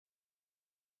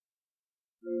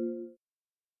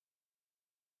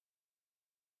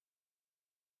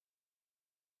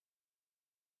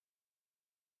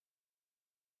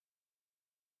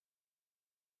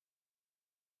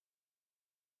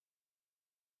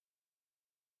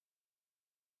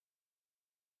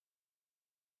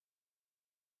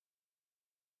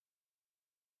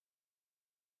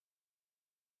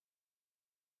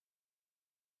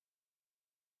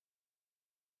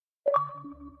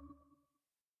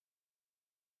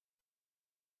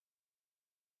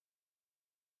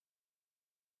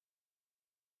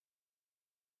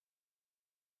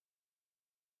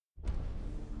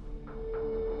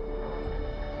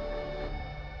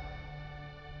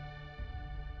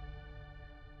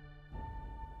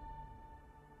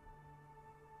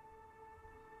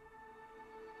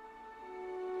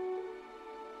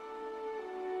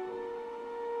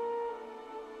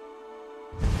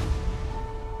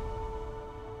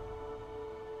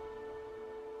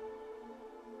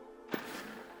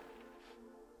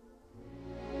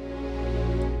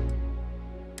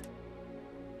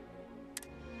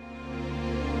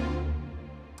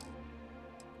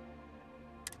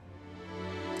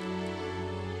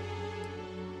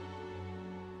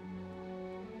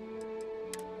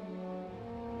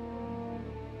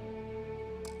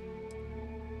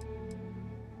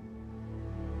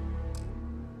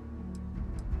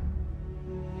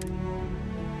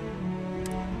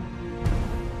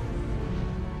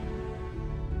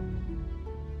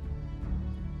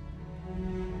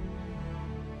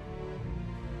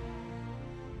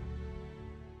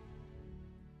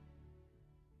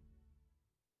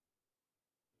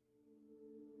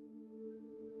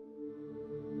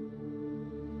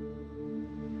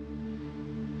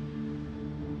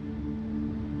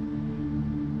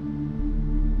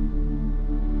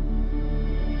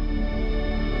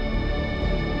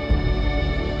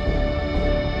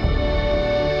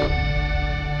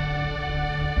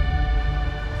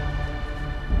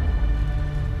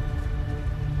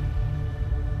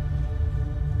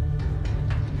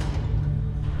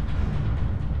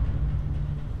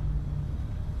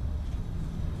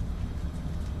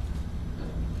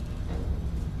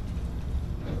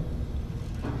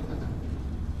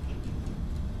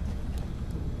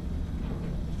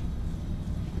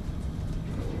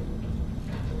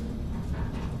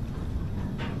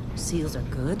seals are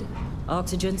good,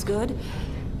 oxygen's good,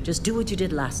 just do what you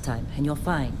did last time, and you're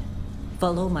fine.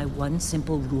 Follow my one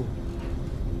simple rule.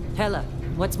 Hella,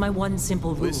 what's my one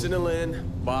simple rule? Listen to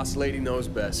Lynn. Boss lady knows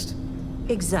best.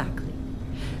 Exactly.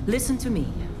 Listen to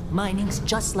me. Mining's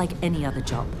just like any other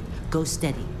job. Go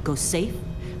steady, go safe,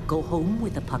 go home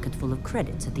with a pocket full of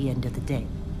credits at the end of the day.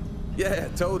 Yeah,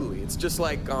 totally. It's just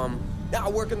like, I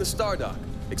work in the Star Dock.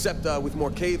 Except with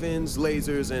more cave-ins,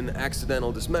 lasers, and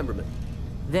accidental dismemberment.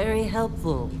 Very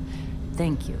helpful.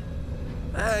 Thank you.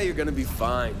 You're gonna be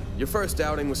fine. Your first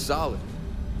outing was solid.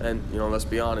 And, let's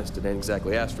be honest, it ain't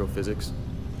exactly astrophysics.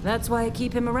 That's why I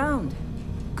keep him around.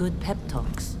 Good pep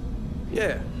talks.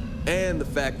 Yeah, and the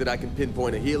fact that I can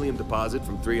pinpoint a helium deposit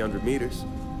from 300 meters.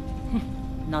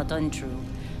 Not untrue.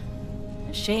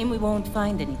 A shame we won't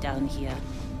find any down here.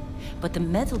 But the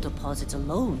metal deposits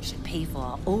alone should pay for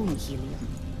our own helium.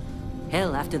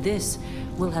 Hell, after this,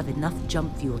 we'll have enough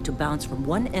jump fuel to bounce from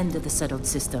one end of the settled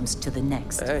systems to the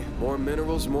next. Hey, more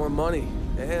minerals, more money.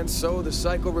 And so the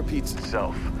cycle repeats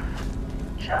itself.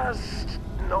 Just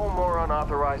no more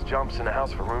unauthorized jumps in the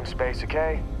house for room space,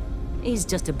 okay? He's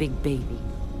just a big baby.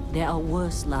 There are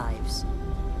worse lives.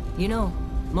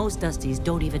 Most Dusties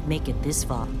don't even make it this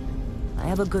far. I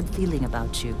have a good feeling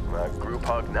about you. A group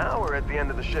hug now or at the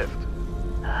end of the shift?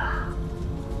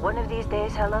 One of these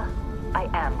days, Hella, I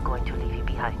am going to leave you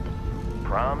behind.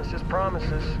 Promises,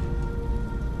 promises.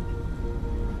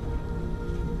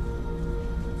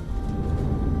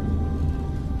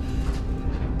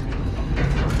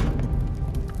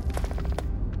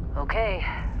 Okay,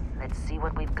 let's see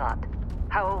what we've got.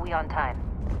 How are we on time?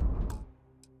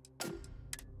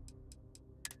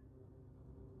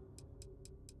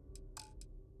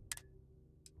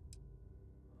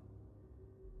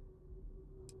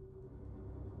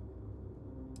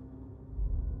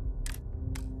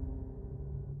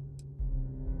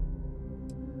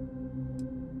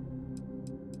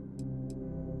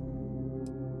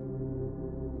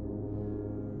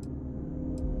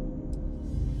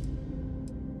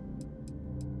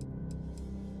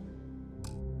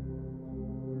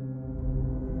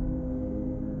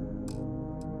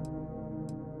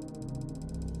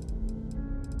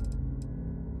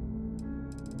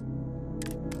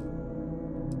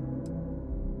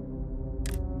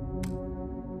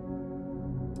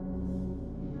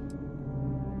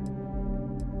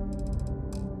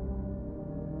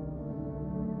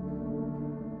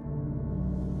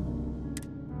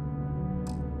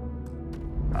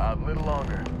 A little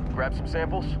longer. Grab some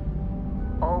samples?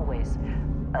 Always.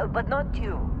 But not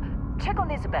you. Check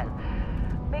on Isabel.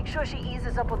 Make sure she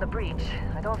eases up on the breach.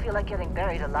 I don't feel like getting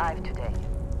buried alive today.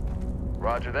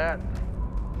 Roger that.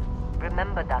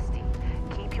 Remember, Dusty,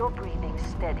 keep your breathing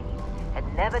steady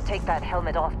and never take that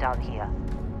helmet off down here.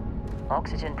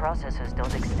 Oxygen processors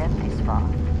don't extend this far.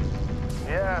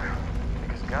 Yeah,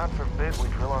 because God forbid we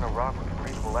drill on a rock with a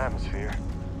breathable atmosphere.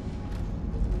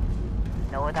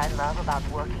 Know what I love about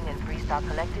working in Freestar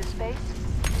Collective space?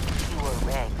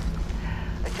 Fewer regs.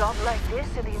 A job like this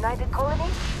in the United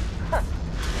Colonies? Huh.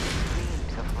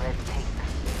 Dreams of red tape.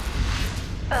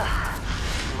 Ugh.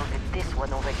 Look at this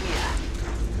one over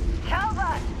here.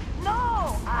 Calvert!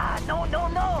 No!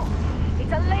 No!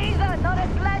 It's a laser, not a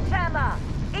sledgehammer!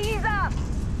 Ease up!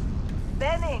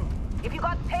 Benning, if you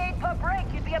got paid per break,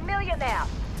 you'd be a millionaire.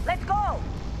 Let's go!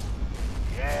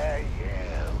 Yeah,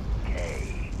 okay.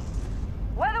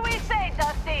 What do we say,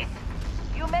 Dusty?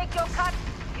 You make your cut,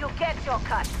 you get your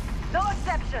cut. No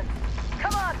exceptions.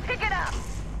 Come on, pick it up!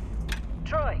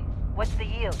 Troy, what's the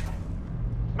yield?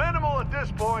 Minimal at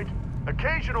this point.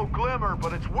 Occasional glimmer,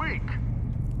 but it's weak.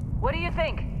 What do you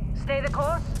think? Stay the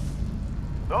course?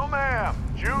 No, ma'am.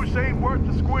 Juice ain't worth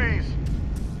the squeeze.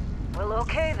 Well,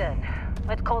 okay then.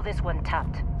 Let's call this one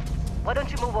tapped. Why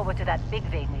don't you move over to that big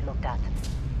vein we looked at?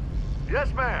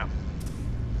 Yes, ma'am.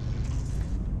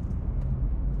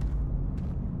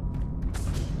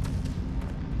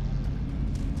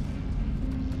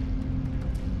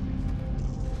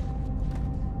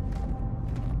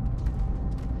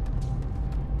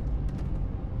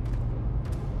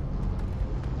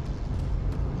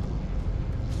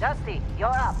 Dusty, you're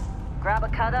up. Grab a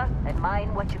cutter and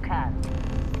mine what you can.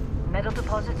 Metal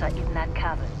deposits are in that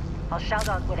cavern. I'll shout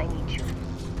out when I need you.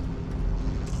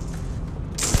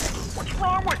 What's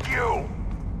wrong with you?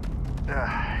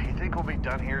 You think we'll be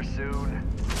done here soon?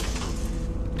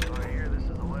 I hear this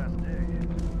is the last day.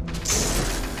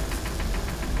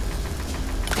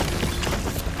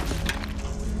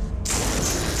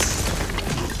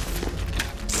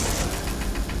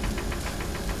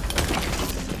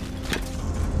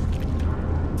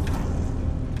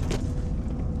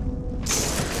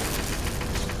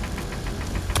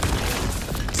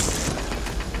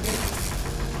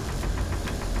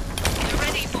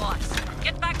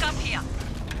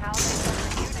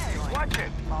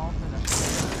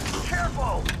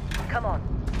 Careful! Come on.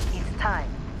 It's time.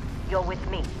 You're with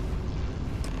me.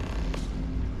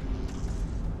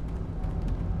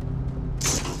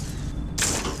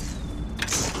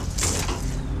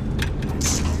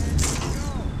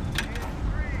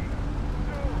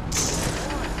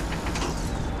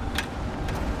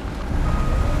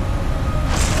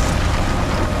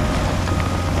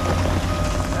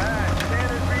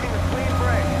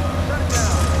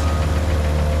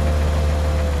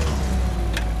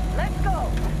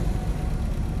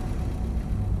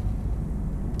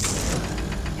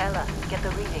 Get the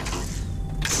readings.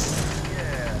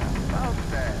 Yeah, about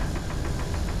that.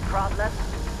 Problem?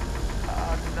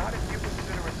 Not if you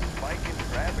consider a spike in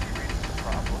gravity readings a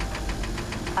problem.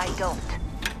 I don't.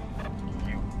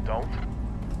 You don't?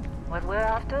 What we're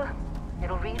after?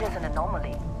 It'll read as an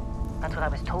anomaly. That's what I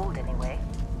was told anyway.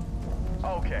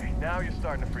 Okay, now you're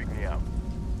starting to freak me out.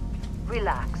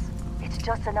 Relax. It's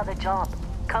just another job.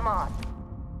 Come on.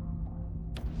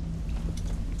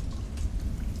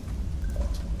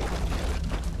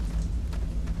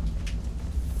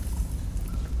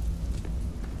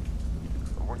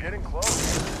 We're getting close,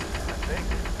 I think.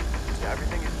 Yeah,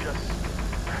 everything is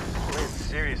just... Lynn,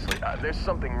 seriously, there's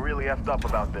something really effed up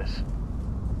about this.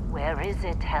 Where is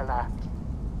it, Hella?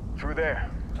 Through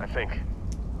there, I think.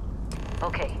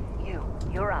 Okay,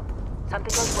 you're up.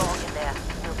 Something goes wrong in there.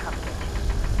 We'll come get you.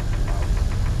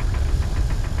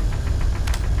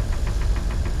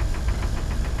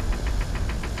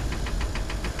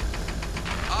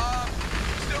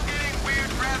 Still getting weird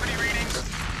gravity readings.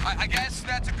 I guess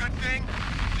that's a good thing.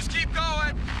 Just keep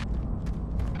going.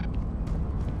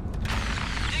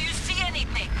 Do you see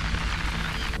anything?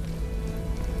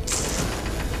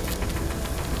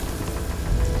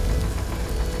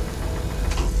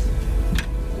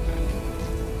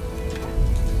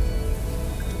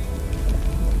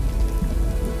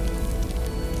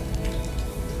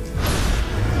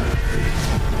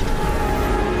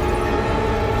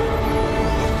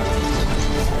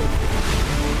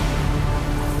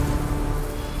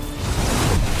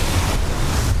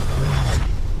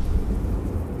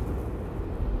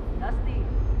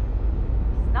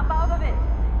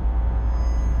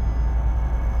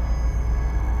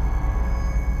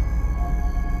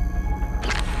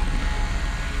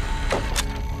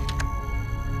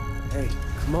 Hey,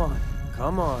 come on.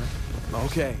 Come on.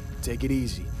 Okay, take it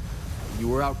easy. You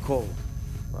were out cold.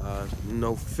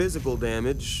 No physical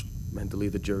damage. Mentally,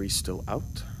 the jury's still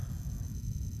out.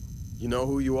 You know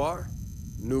who you are?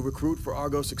 New recruit for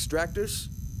Argos Extractors?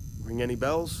 Ring any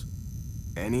bells?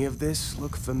 Any of this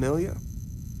look familiar?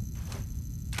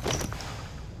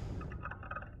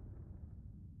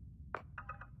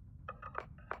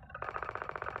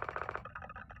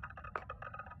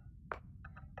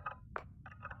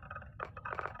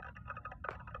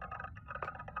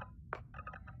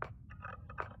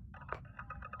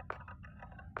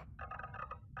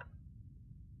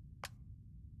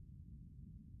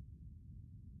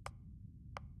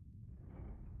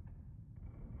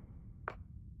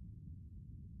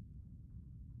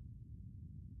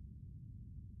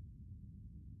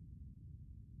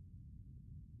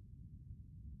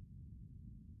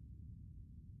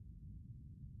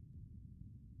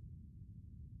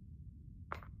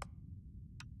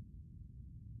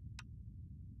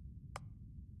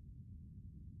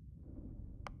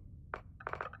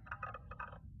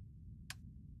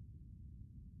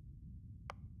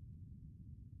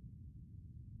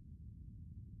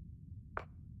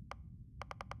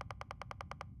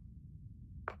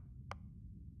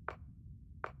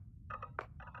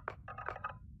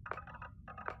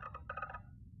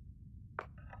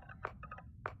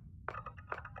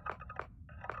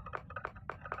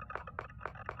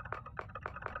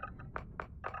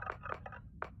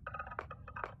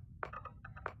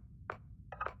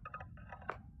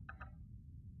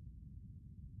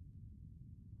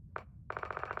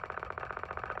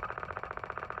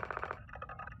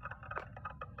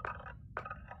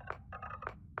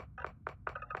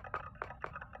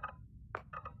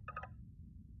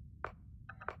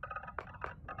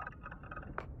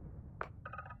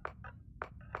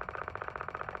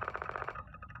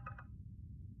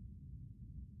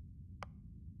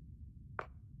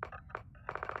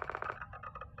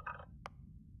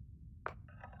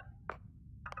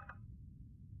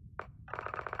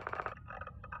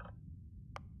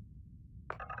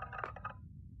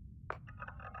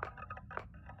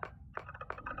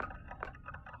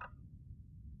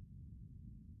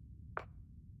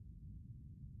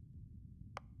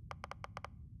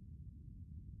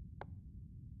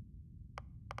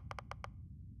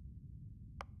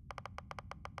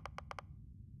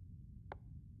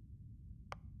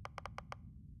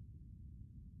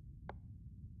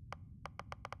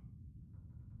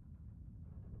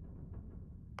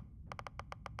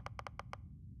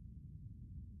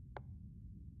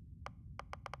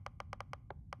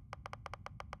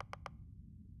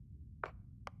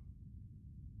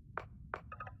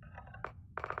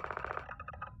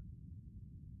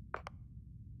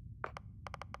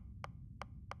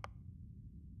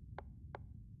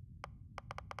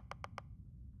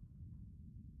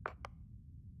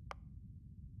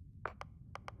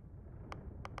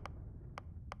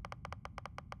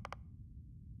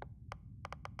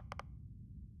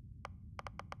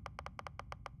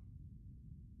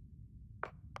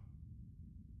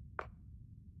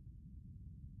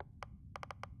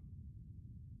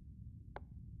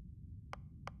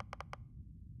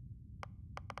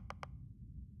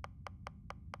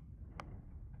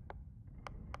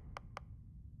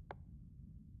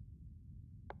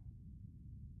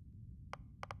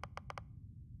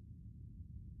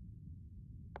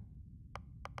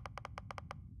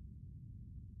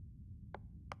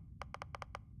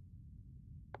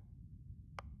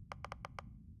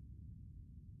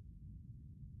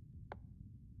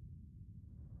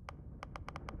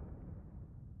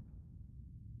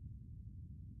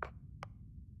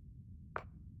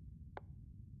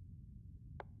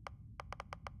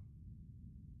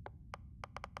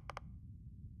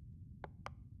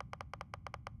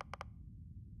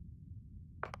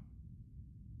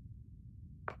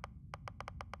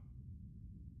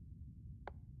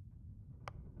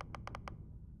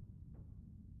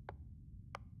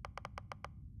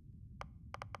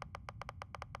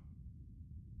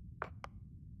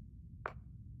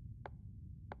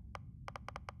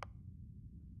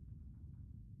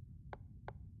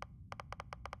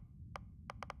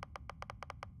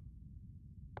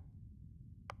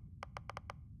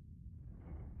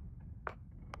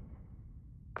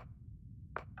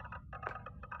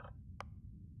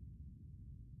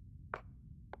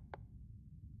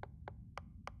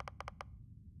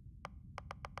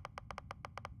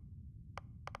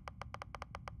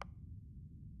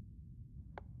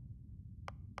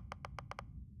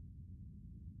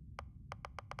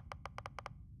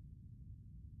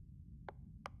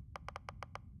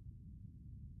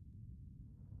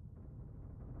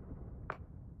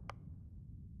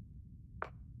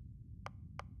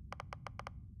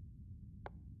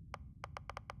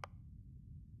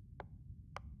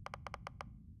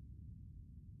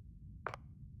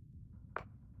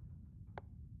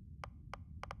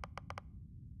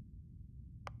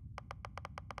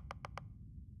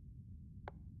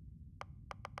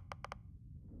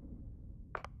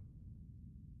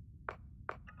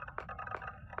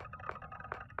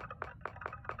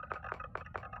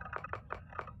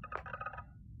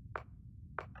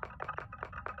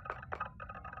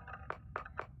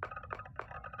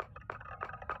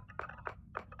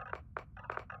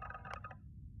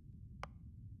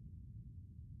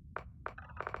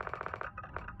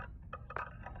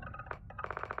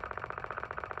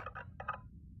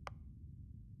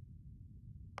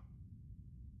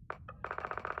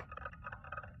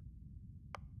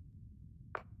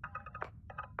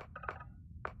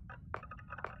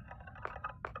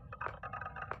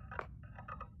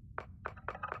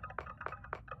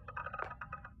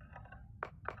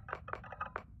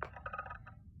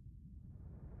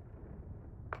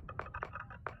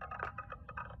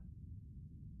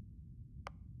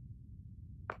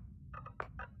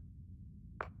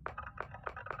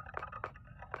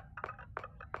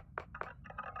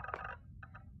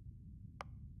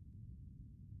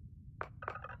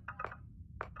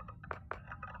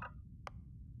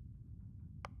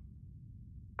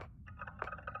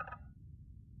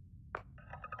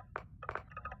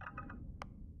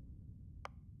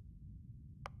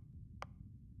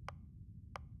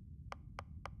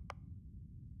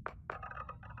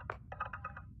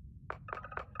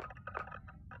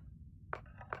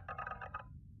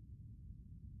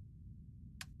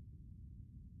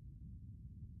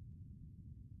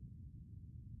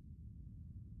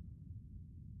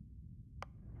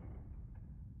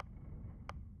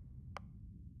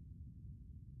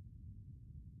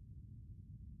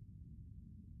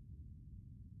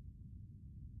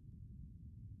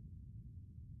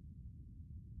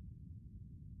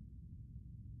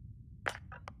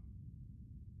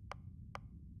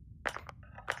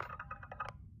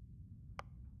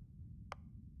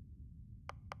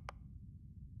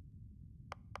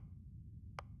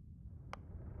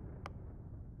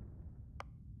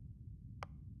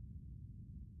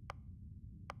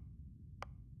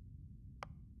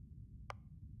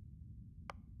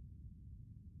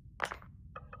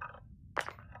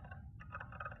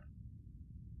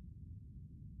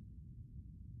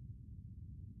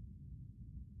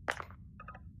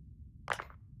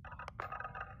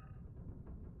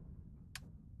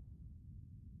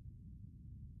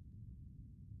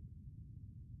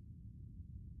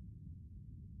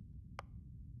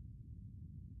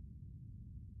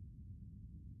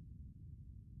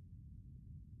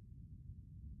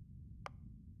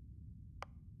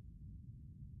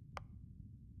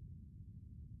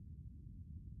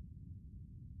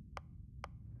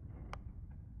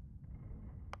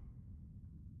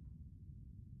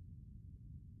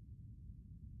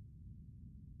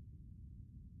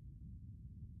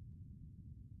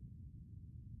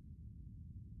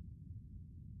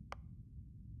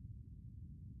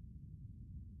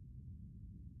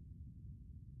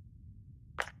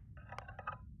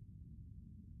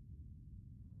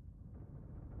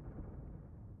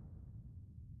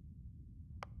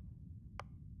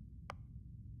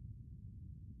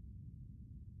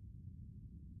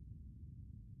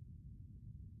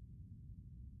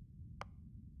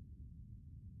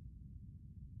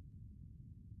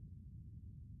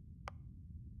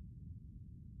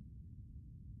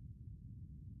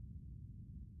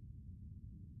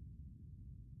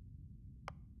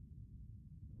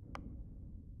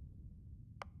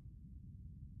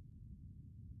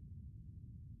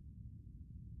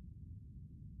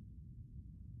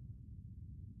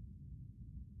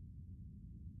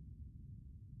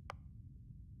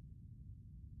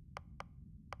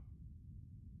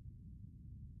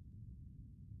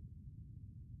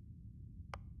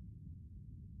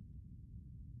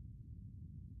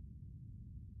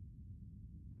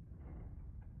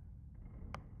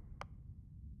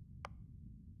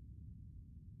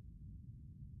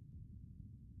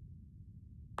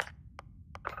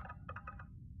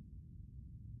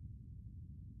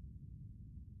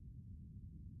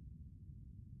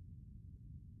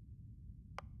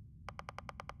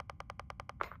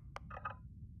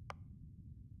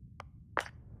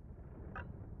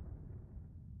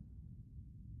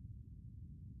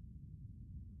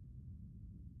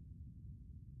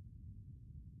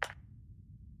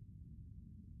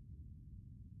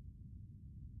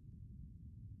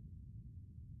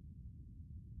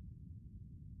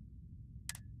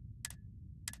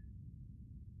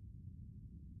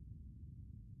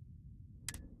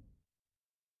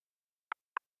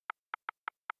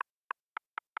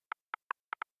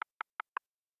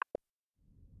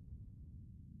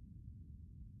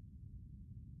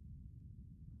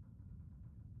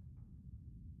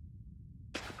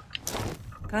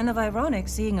 Kind of ironic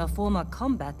seeing a former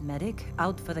combat medic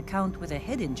out for the count with a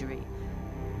head injury.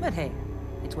 But hey,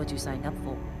 it's what you signed up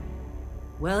for.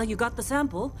 Well, you got the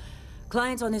sample.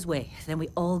 Client's on his way, then we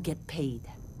all get paid.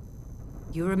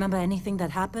 You remember anything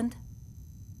that happened?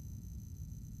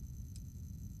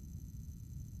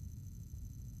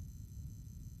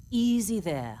 Easy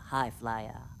there, high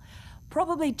flyer.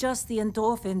 Probably just the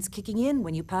endorphins kicking in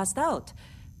when you passed out.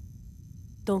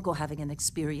 Don't go having an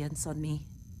experience on me.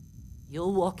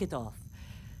 You'll walk it off.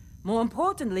 More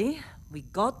importantly, we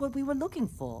got what we were looking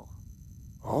for.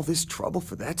 All this trouble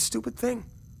for that stupid thing?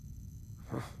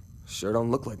 Huh. Sure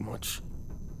don't look like much.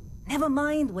 Never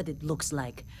mind what it looks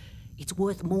like. It's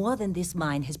worth more than this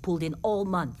mine has pulled in all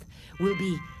month. We'll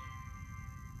be...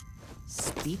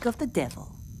 Speak of the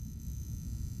devil.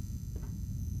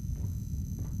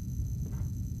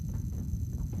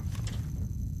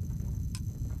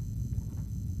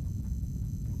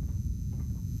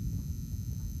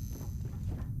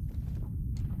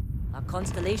 Our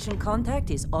Constellation contact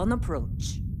is on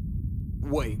approach.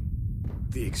 Wait,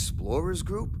 the Explorers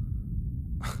group?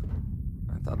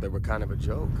 I thought they were kind of a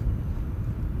joke.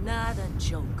 Not a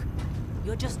joke.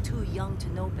 You're just too young to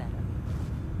know better.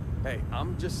 Hey,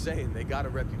 I'm just saying they got a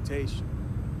reputation.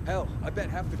 Hell, I bet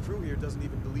half the crew here doesn't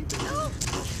even believe they... Oh,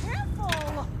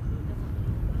 careful!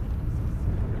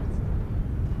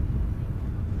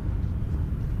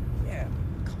 Yeah,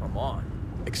 but come on.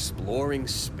 Exploring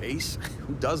space?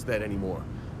 Who does that anymore?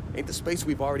 Ain't the space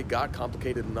we've already got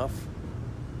complicated enough?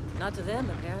 Not to them,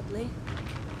 apparently.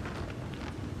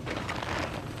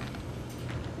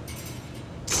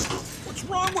 What's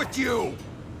wrong with you?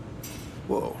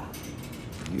 Whoa.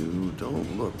 You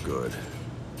don't look good.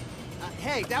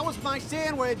 Hey, that was my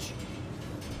sandwich!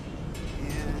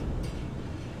 Yeah.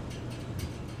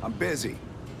 I'm busy.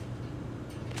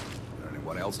 Got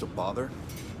anyone else to bother?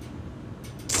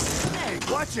 Hey,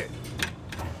 watch it!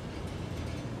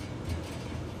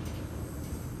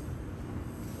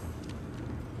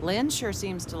 Lynn sure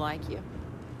seems to like you.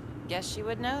 Guess she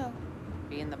would know,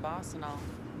 being the boss and all.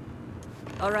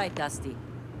 All right, Dusty.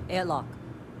 Airlock.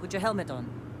 Put your helmet on.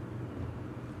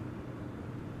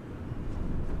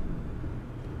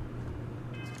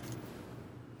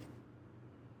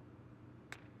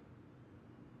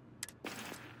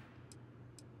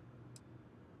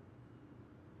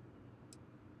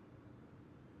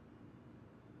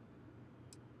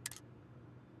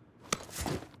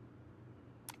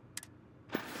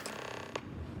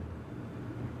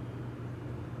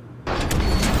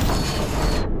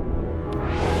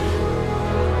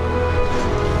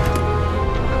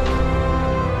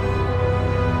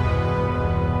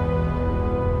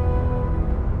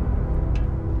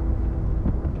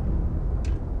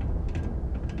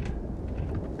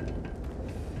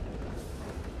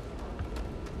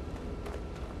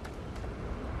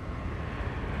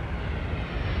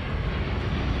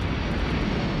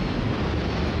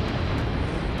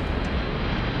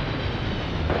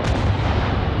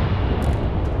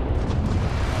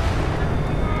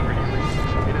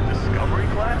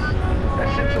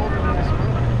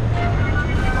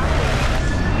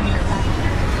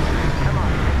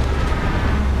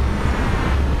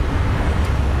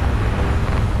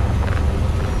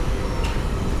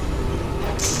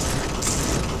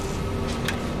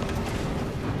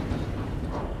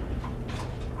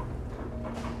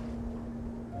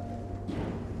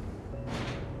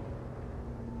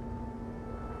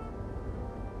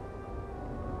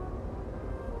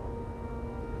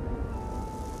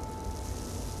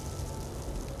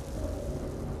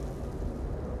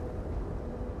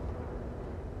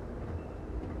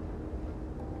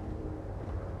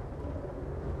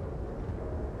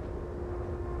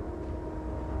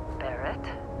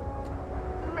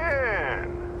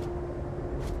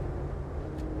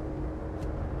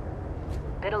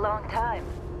 Been a long time.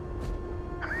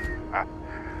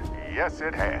 Yes,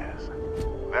 it has.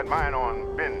 That mine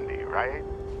on Bendy, right?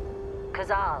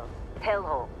 Kazal,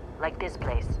 hellhole, like this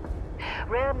place.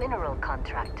 Rare mineral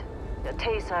contract. The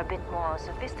tastes are a bit more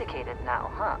sophisticated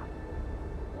now, huh?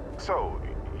 So,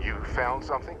 you found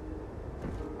something?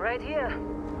 Right here.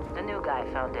 The new guy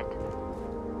found it.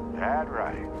 That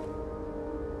right.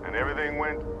 And everything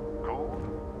went cool?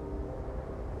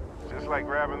 Just like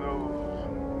grabbing those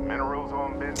minerals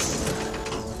on Bendy?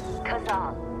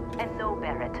 Kazal, and no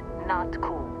Barrett, not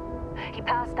cool. He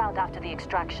passed out after the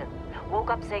extraction. Woke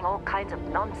up saying all kinds of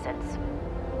nonsense.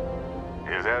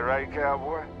 Is that right,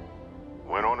 cowboy?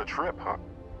 Went on a trip, huh?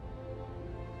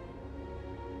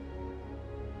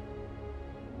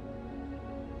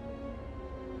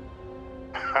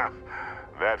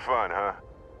 That fun, huh?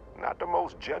 Not the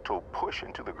most gentle push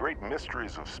into the great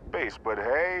mysteries of space, but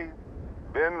hey,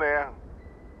 Been there.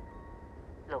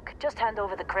 Look, just hand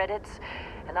over the credits,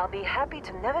 and I'll be happy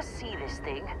to never see this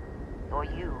thing, or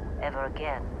you, ever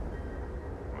again.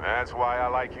 That's why I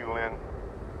like you, Lynn.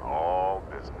 All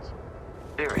business.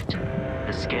 Barrett,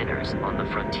 the scanners on the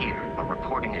frontier are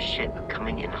reporting a ship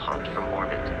coming in hot from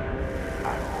orbit.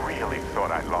 I really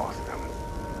thought I lost them.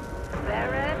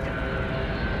 Barrett?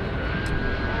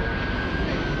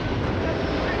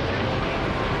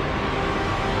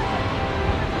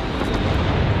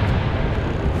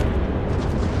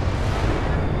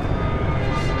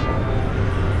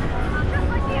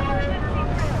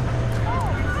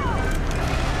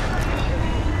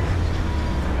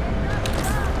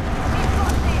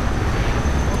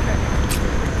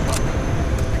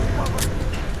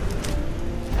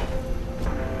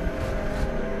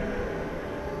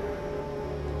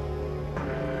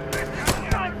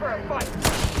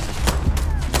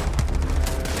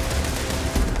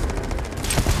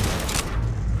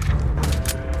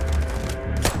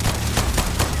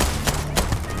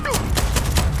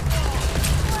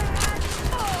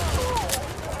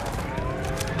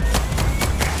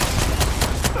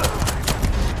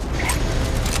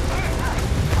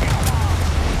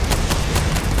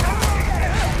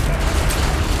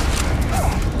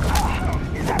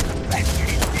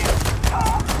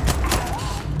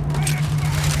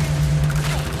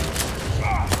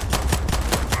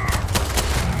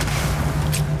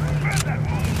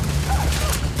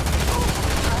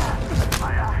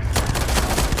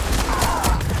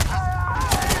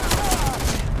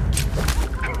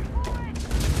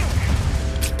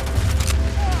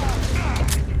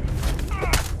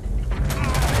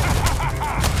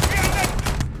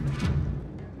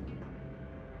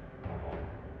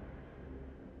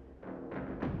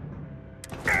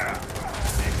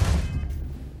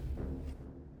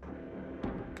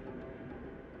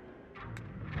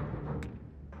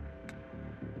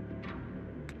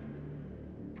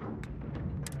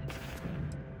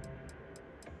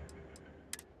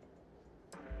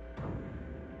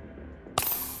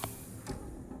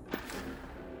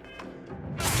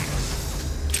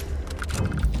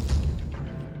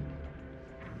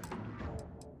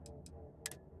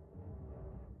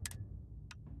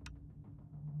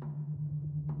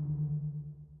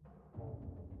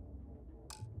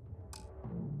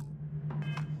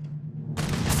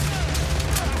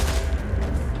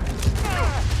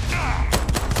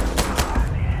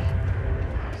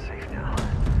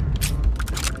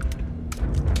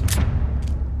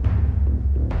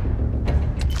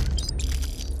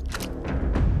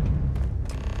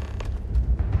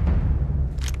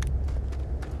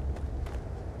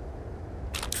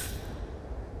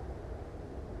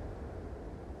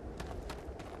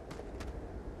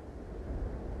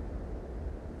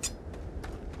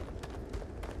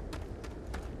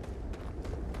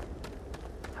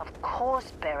 Of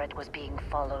course Barrett was being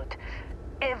followed.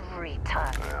 Every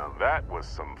time. Now, that was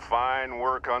some fine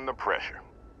work under pressure.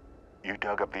 You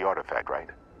dug up the artifact, right?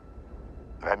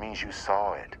 That means you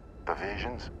saw it. The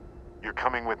visions? You're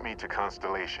coming with me to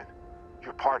Constellation.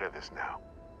 You're part of this now.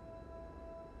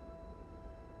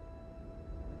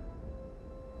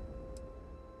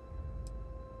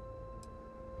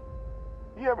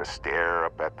 You ever stare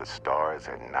up at the stars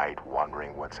at night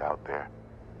wondering what's out there?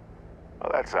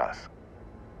 Well, that's us.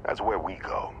 That's where we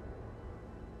go.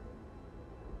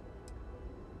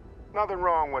 Nothing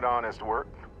wrong with honest work,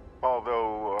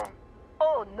 although,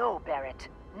 Oh, no, Barrett.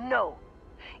 No.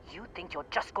 You think you're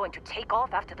just going to take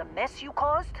off after the mess you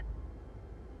caused?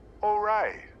 all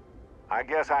right. I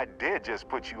guess I did just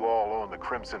put you all on the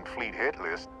Crimson Fleet hit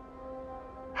list.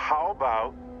 How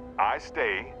about I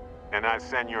stay and I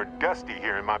send your Dusty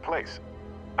here in my place?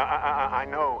 I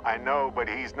know, but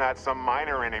he's not some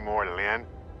miner anymore, Lynn.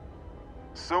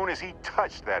 Soon as he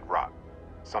touched that rock,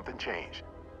 something changed.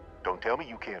 Don't tell me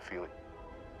you can't feel it.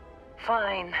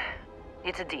 Fine.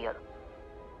 It's a deal.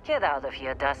 Get out of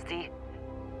here, Dusty.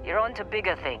 You're on to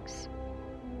bigger things.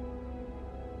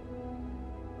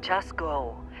 Just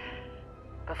go.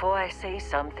 Before I say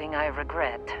something I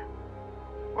regret.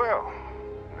 Well,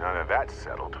 now that that's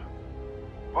settled.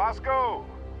 Vasco,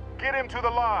 get him to the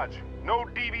lodge. No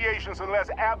deviations unless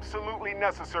absolutely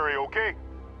necessary, okay?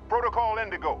 Protocol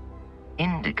Indigo.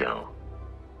 Indigo.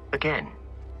 Again.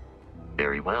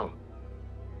 Very well.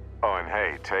 Oh, and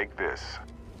hey, take this.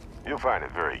 You'll find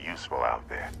it very useful out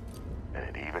there.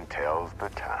 And it even tells the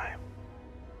time.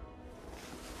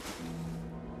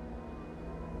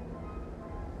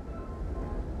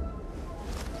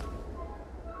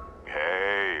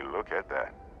 Hey, look at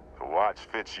that. The watch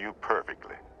fits you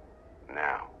perfectly.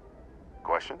 Now,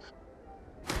 questions?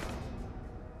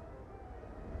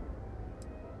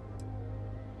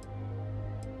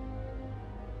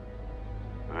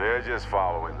 We're just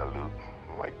following the loot,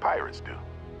 like pirates do.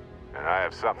 And I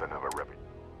have something of a reputation.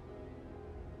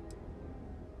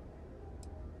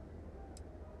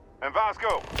 And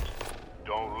Vasco,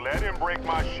 don't let him break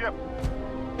my ship.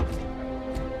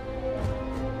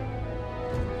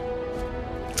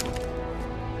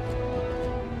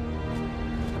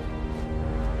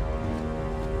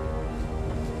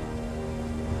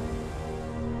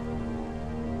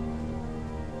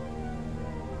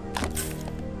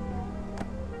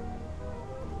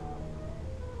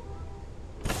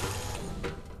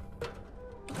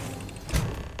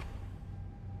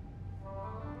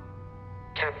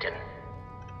 Captain,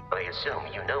 I assume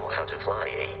you know how to fly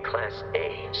a Class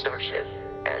A starship.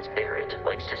 As Barrett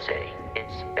likes to say,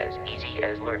 it's as easy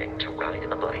as learning to ride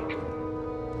a bike.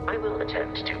 I will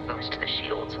attempt to boost the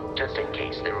shields, just in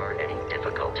case there are any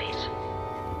difficulties.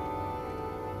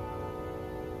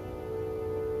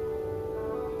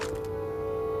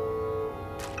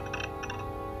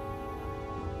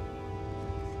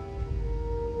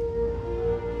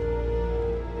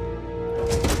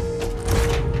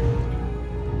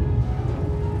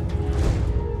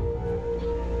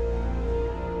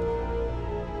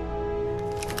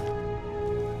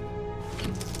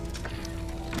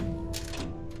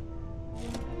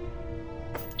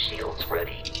 Shields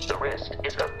ready. The rest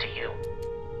is up to you.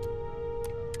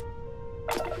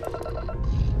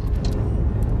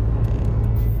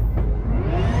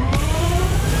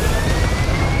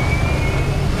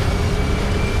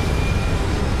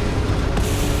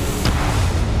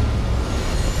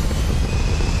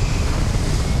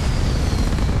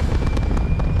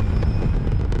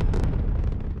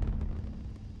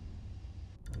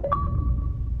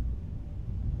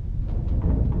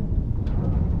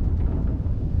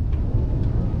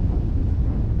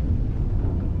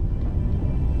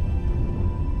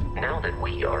 Now that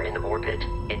we are in orbit,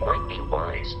 it might be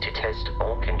wise to test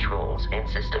all controls and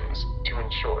systems to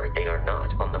ensure they are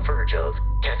not on the verge of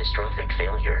catastrophic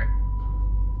failure.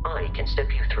 I can step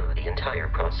you through the entire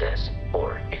process,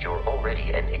 or if you're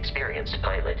already an experienced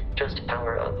pilot, just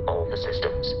power up all the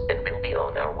systems and we'll be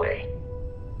on our way.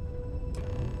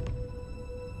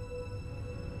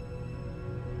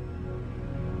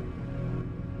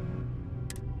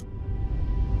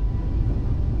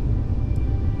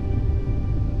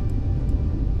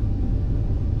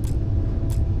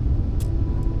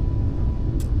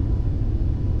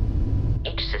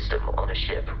 On a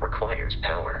ship requires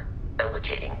power.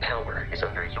 Allocating power is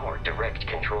under your direct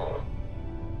control.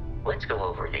 Let's go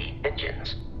over the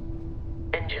engines.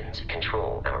 Engines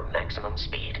control our maximum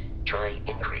speed. Try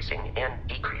increasing and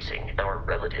decreasing our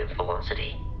relative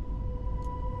velocity.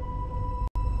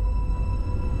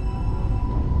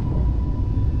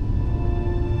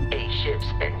 A ship's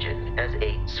engine has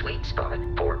a sweet spot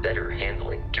for better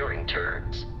handling during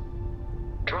turns.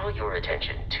 Draw your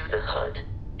attention to the HUD.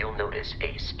 You'll notice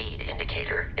a speed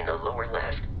indicator in the lower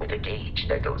left with a gauge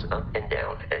that goes up and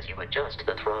down as you adjust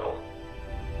the throttle.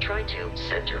 Try to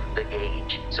center the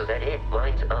gauge so that it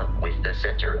lines up with the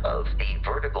center of the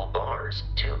vertical bars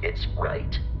to its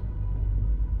right.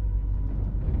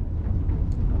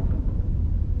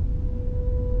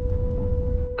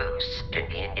 Boosts can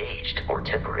be engaged for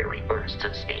temporary bursts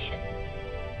of speed.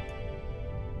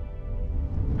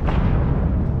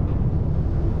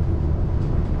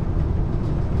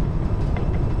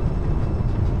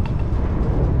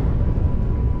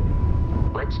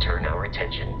 Let's turn our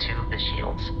attention to the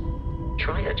shields.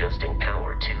 Try adjusting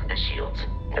power to the shields.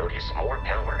 Notice more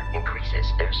power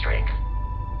increases their strength.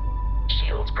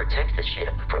 Shields protect the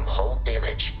ship from hull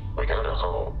damage. Without a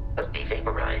hull, but be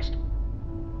vaporized.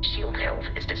 Shield health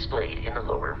is displayed in the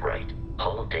lower right.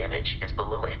 Hull damage is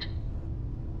below it.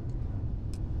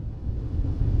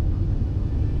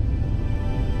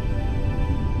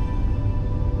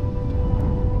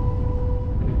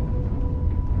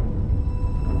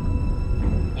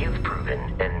 You've proven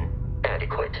an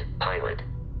adequate pilot.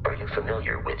 Are you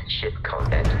familiar with ship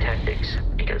combat tactics?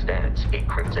 Because that's a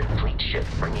Crimson Fleet ship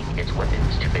bringing its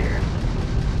weapons to bear.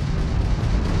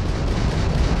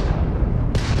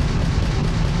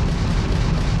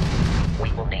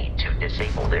 We will need to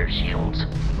disable their shields.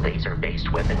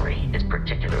 Laser-based weaponry is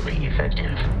particularly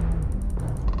effective.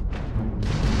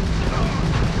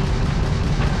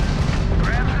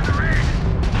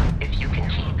 If you can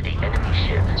keep the enemy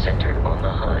ship centered on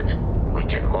the HUD, we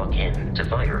can lock in to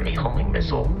fire a homing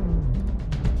missile.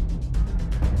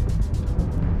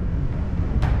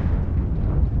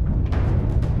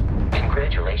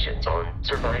 Congratulations on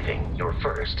surviving your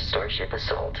first Starship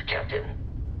assault, Captain.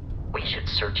 We should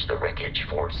search the wreckage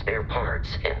for spare parts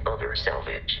and other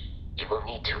salvage. You will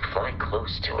need to fly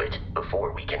close to it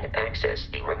before we can access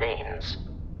the remains.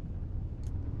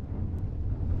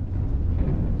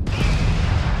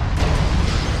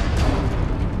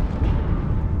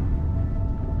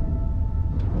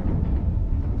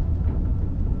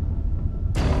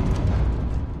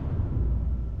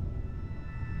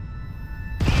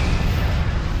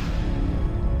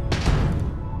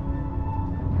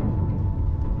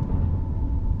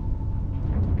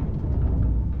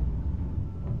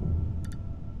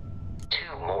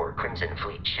 Crimson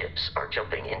Fleet ships are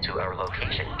jumping into our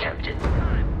location, Captain.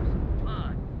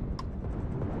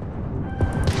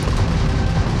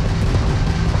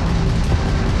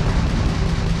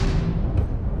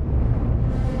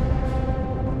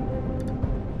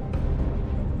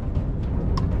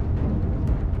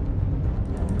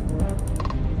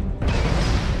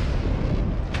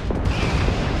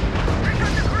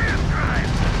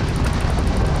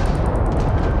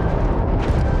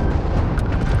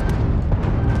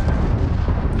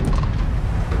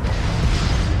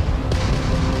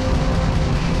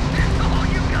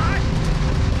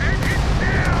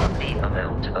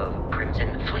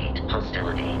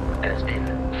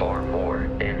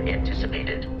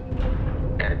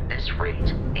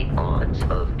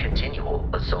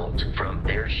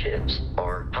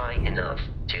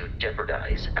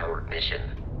 Our mission.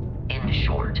 In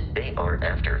short, they are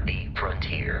after the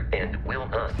frontier and will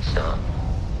not stop.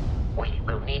 We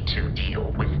will need to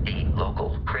deal with the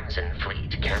local Crimson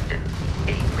Fleet captain.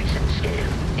 A recent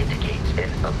scan indicates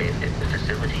an abandoned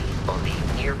facility on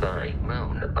the nearby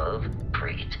moon of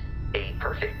Crete, a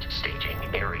perfect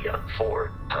staging area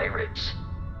for pirates.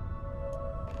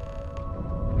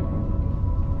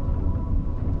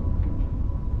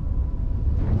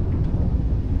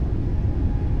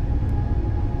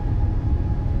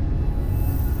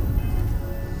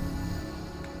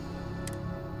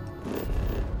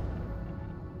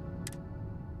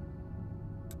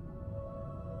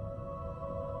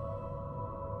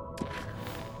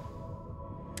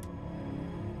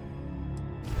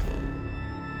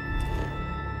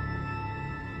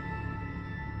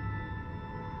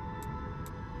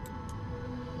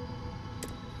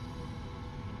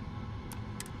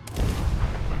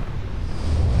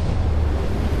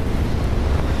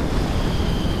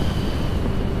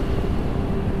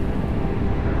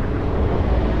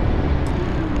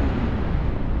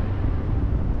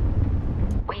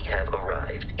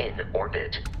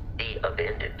 The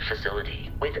abandoned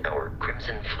facility with our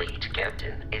Crimson Fleet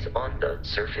captain is on the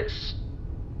surface.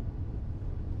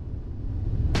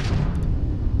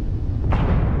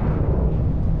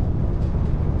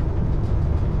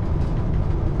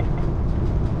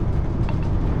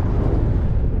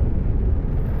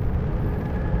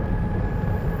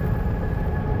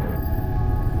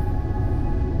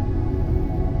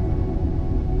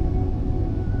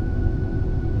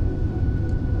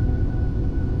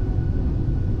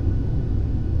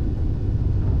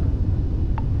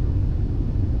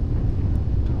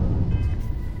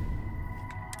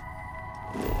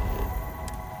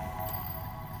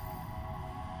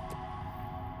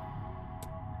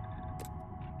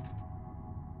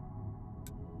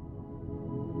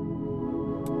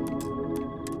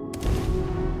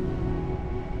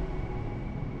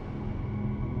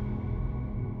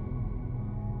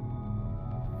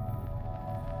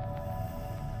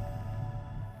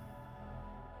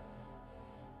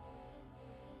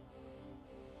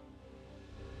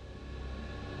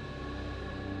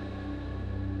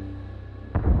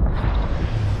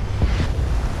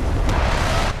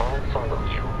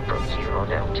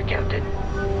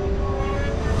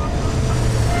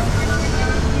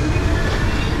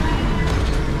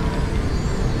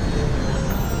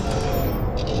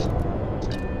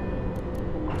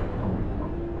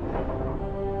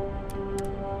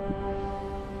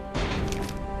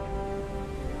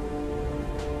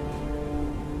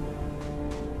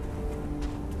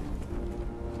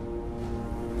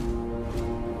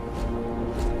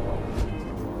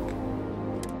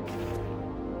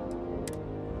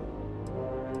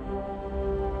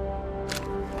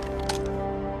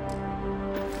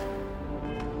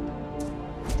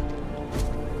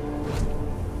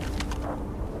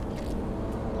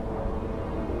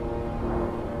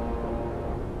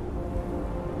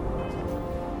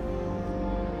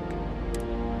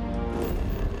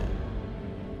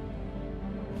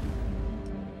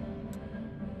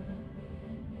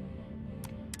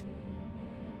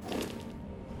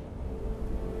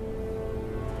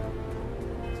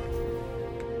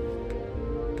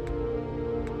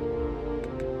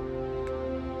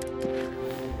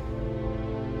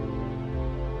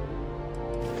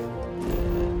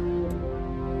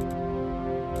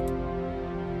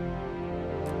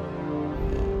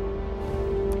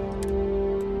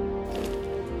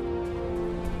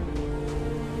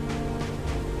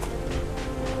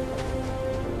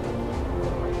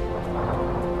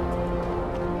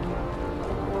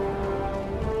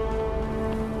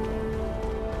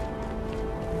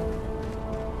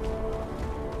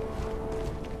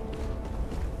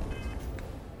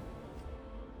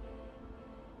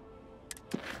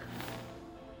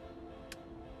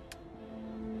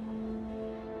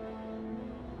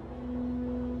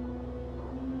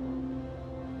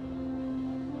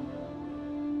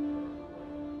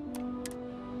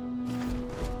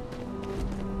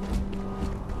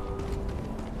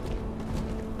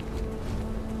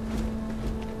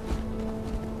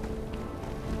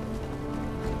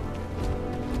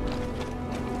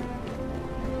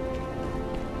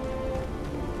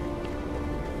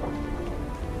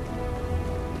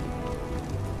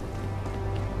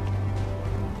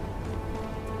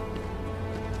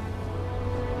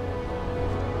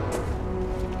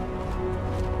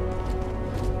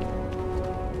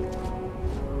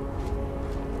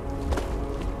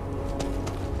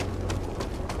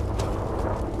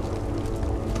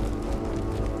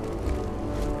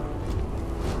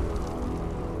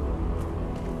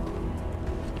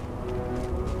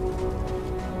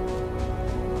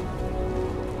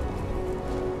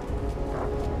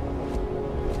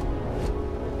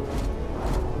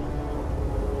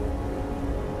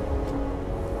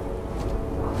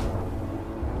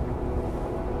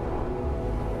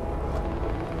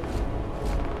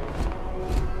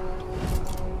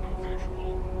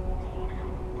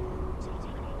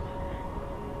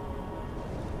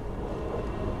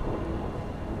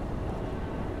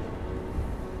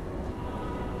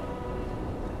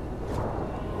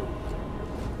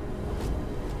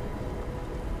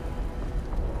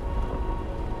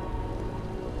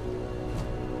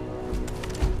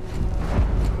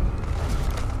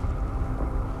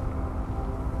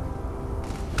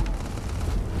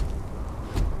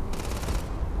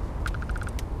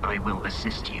 will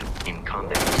assist you in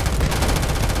combat.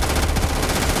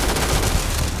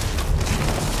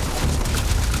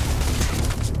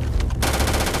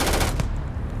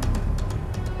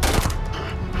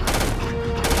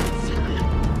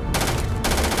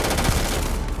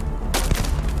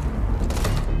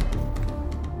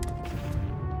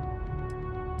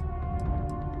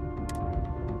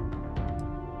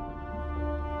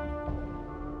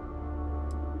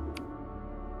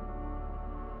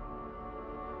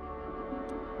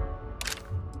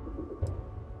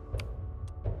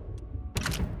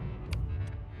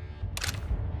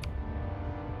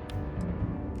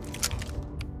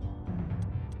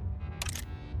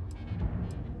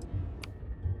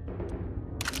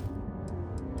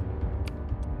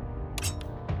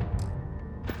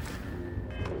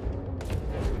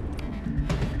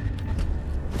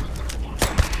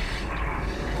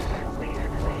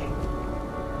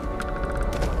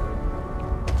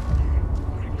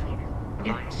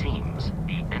 It seems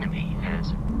the enemy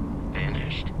has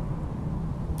vanished.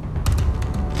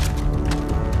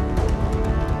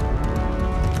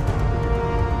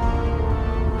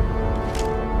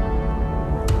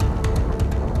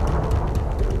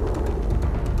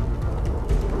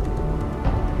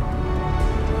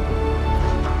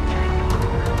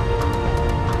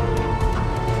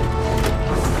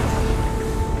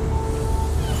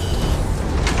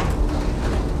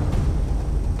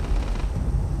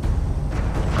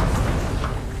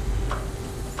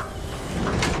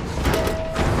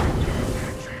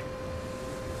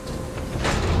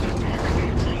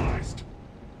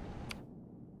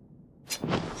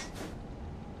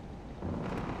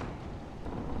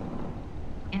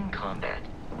 In combat,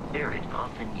 Barrett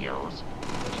often yells,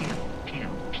 pew, pew,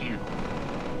 pew.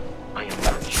 I am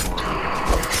not sure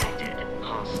if it's a detected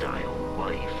hostile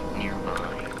wife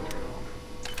nearby.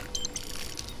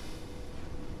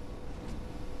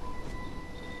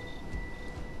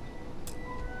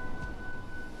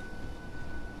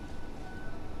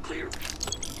 Clear.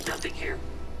 Nothing here.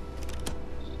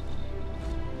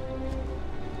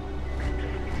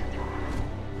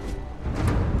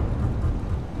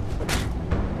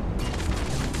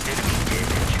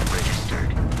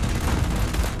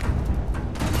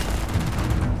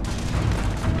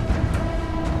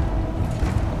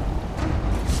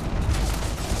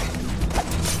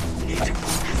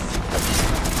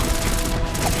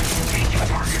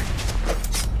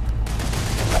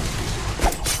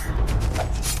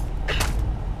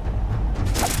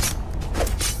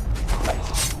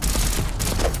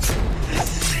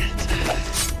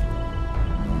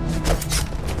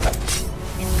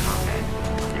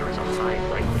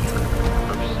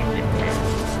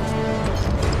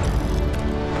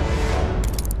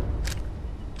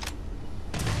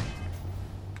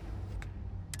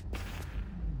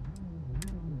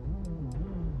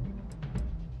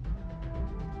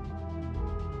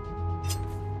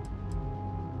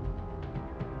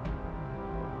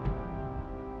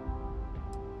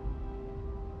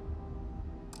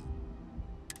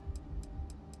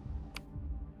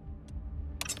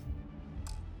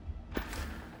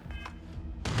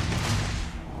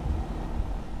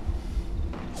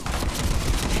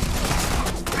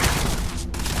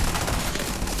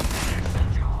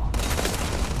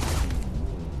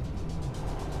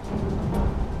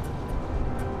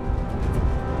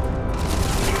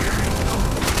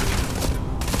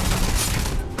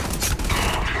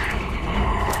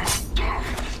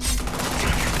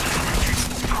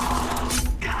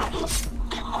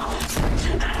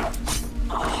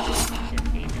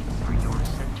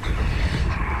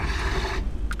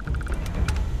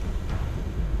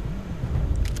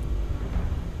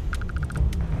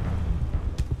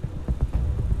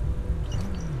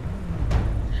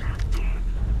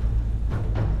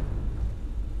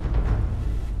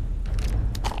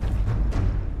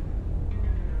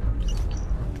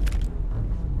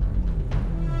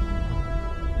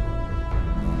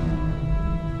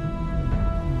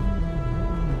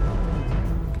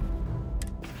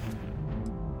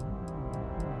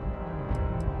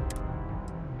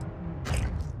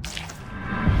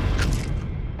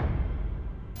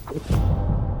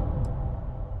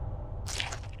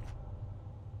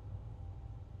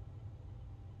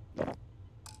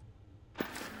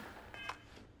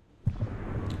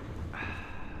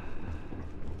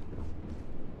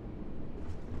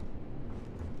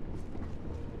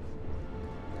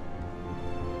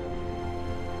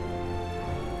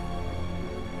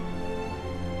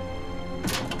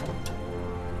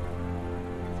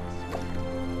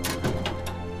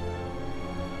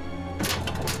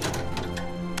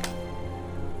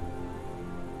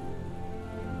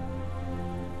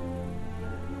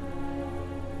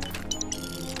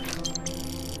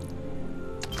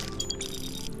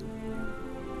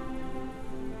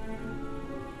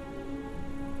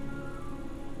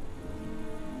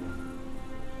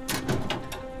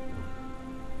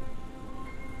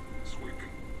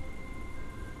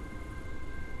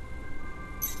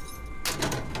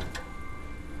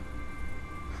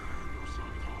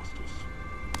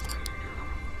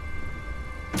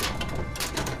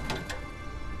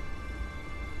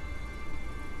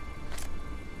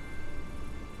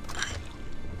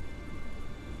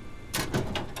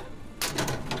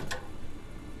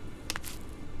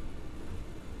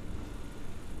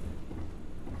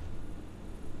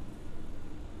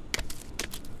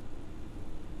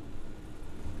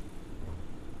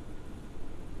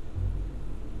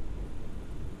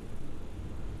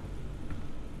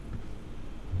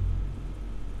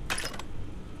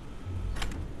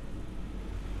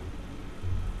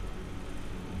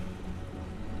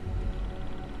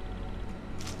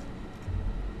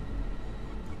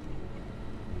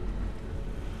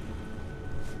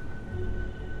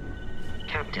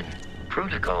 Captain,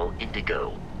 Protocol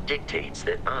Indigo dictates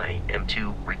that I am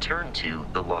to return to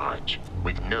the Lodge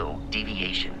with no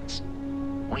deviations.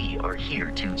 We are here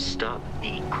to stop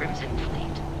the Crimson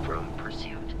Fleet from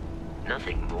pursuit.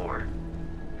 Nothing more.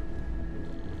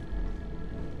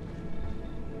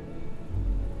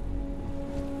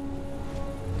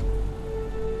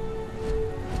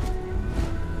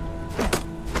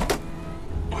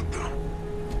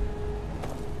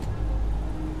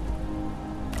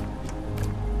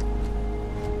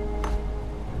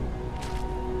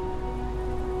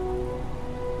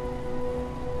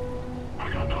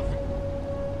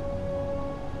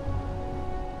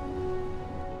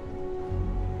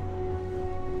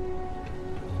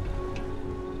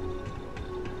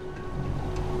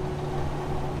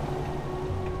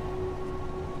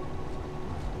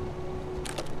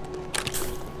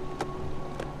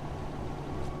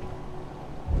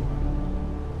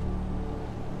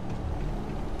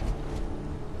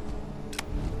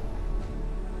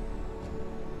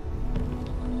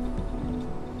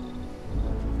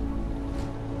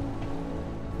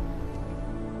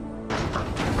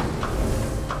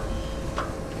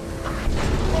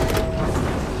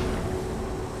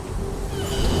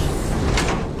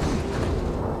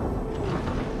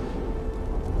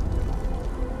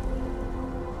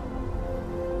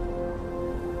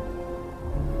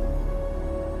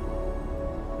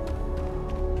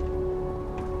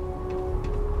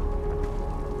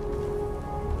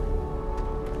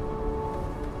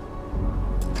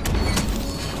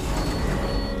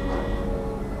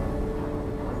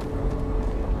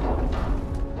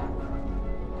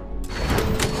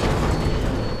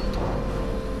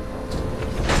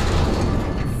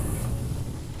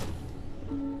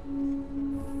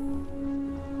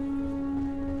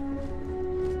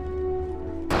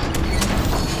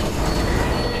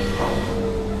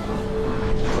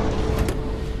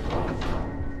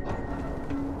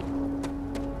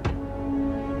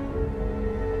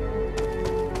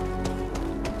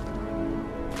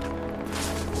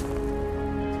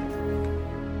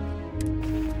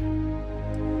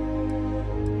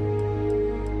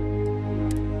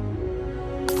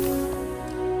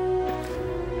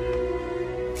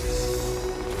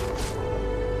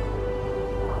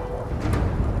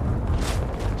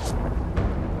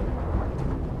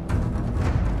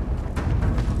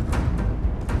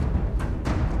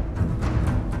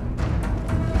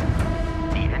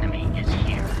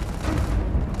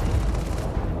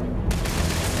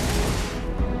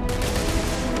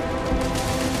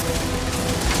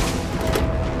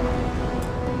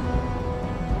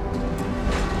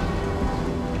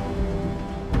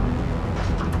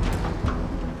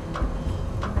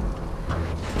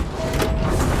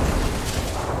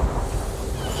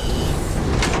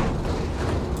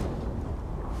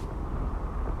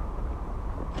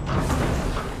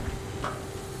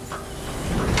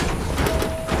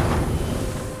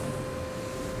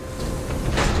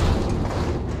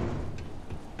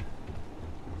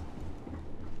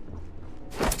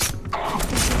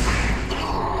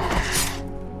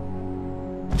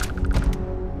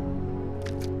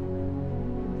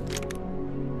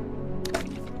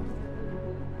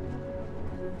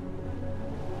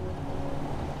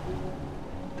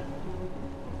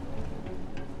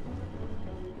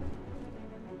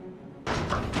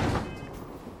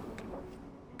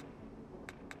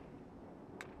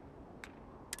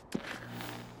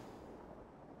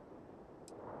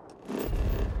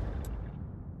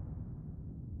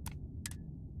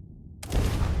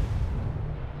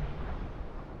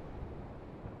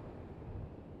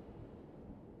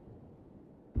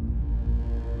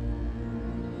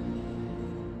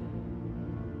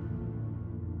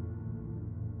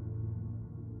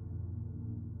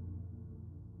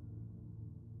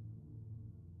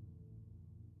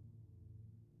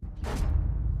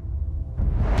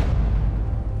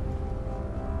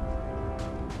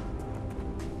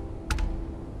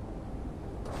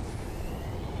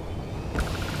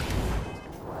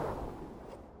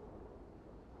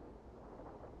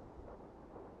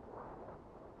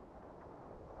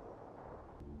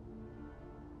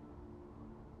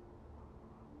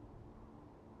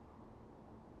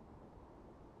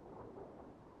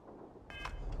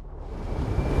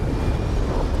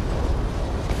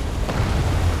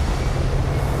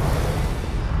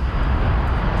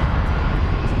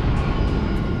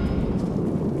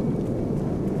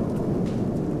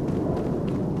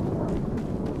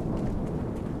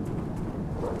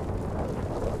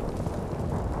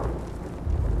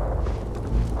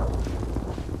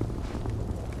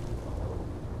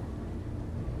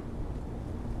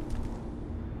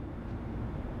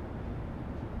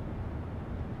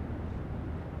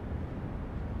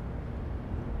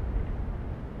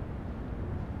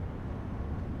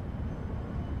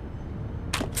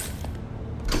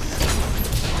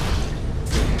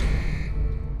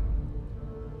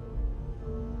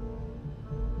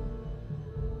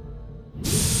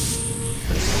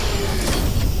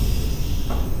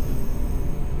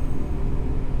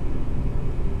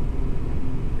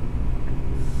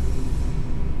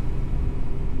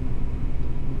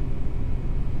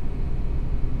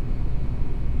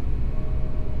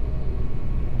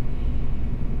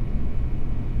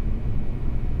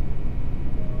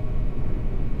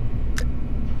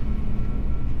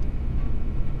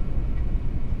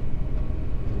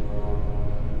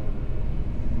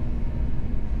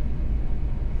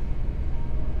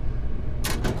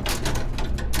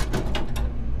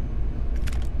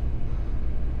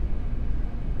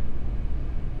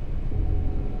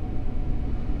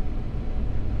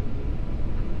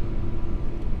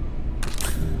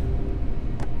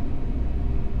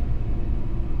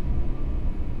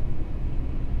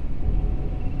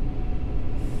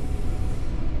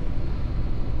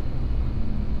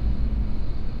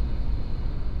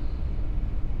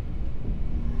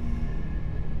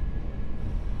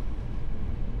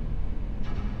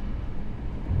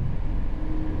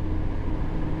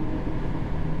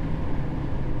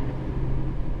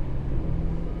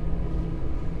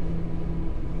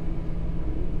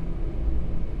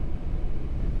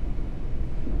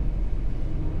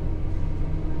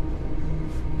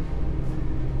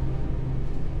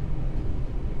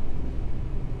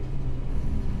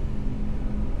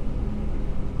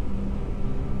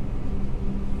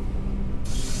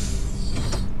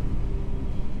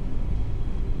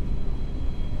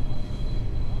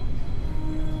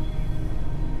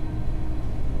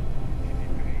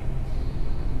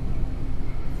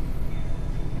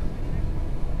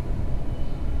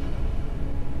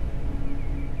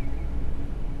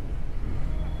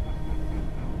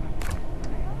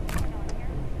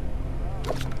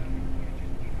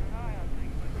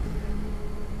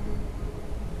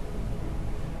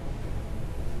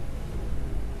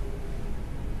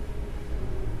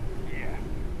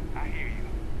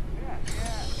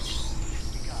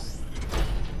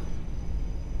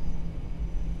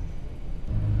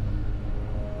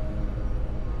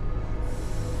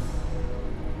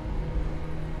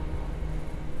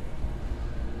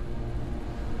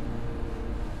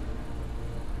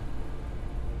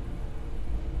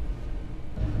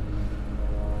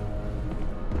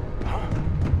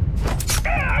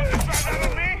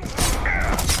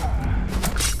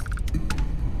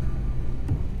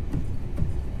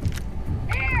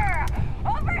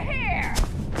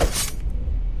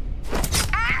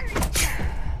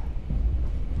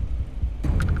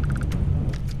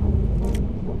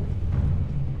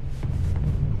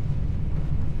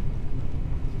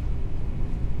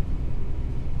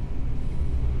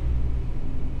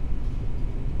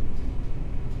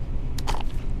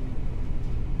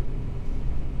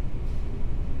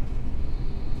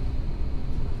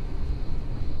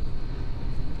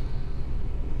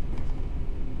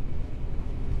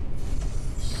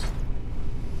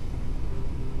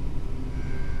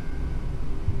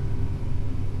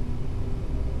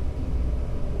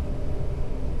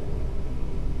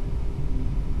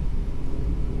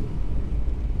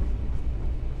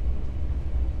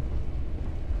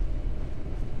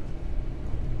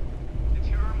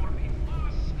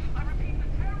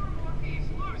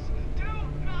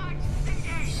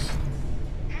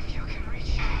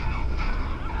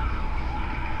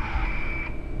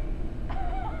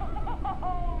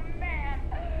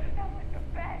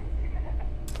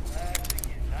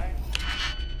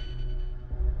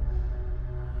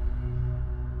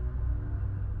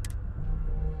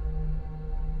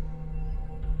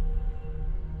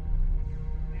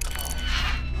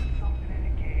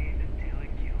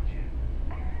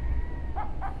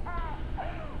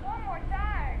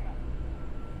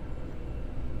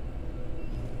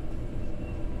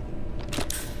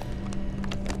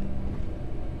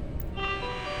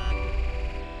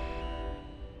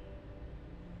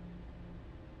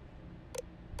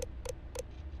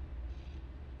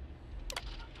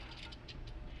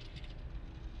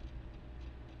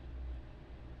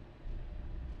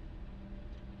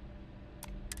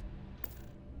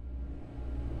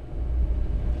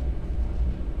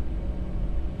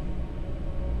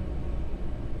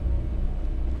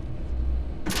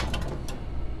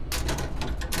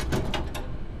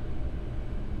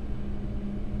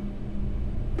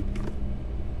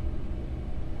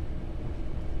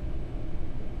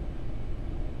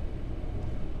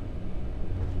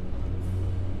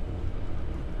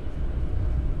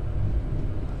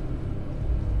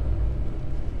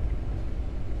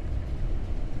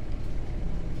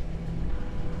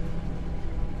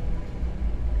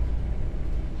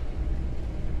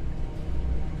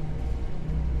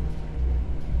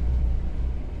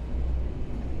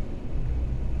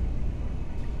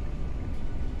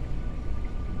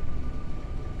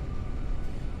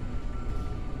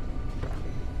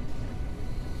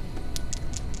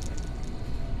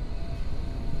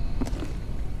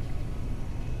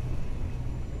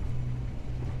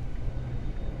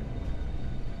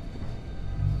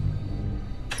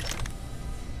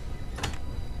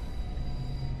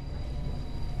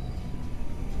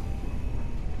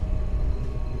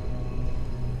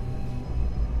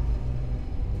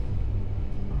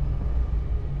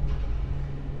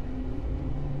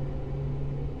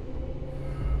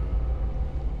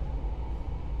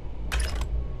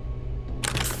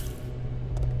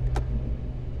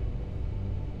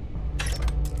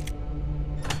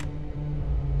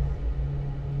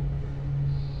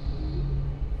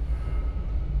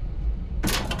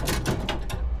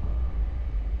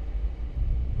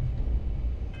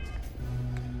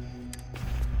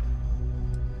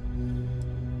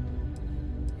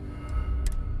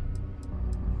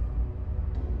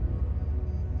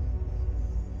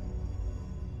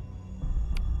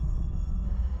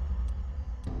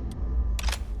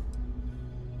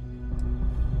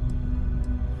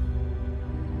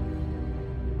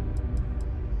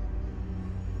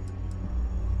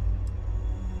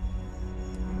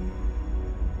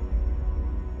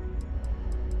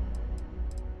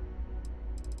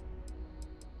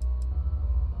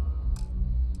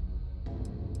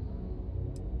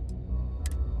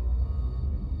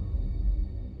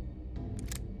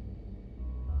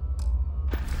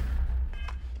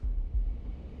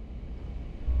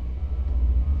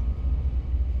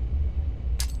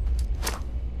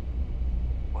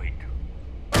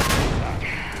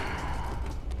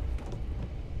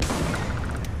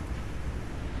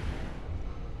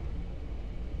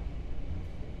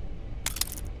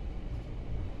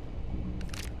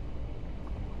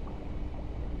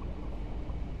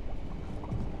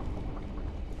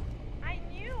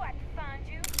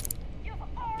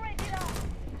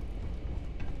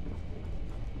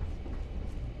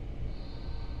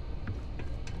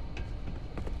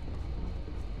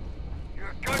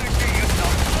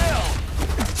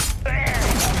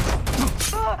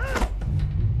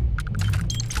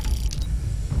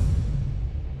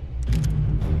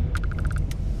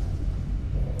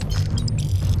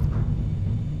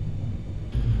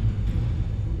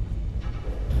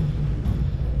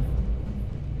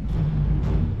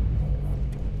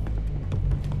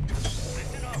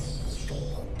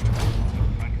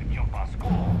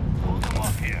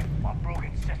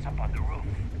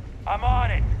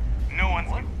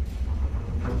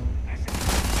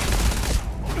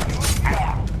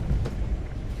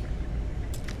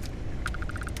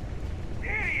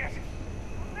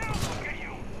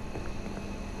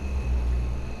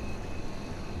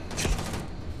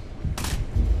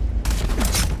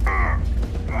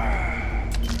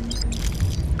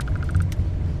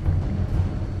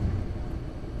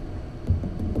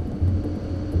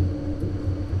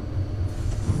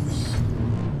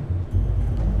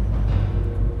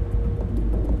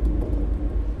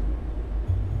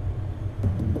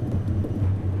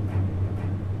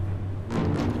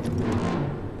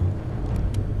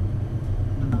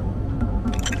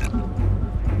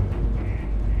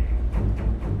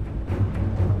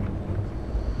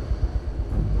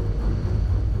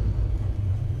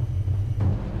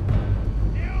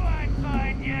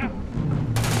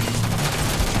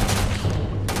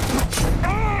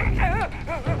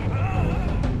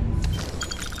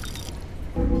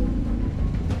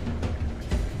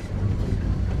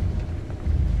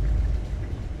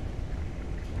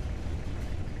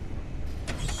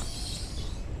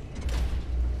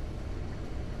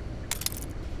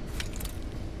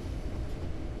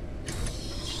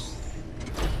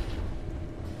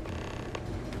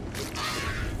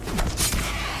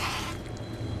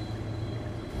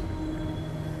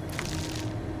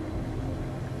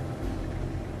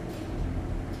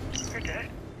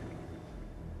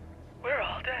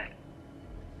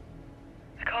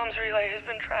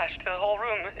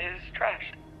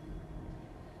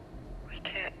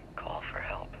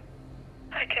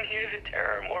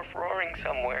 wildlife roaring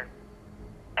somewhere.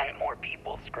 And more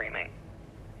people screaming.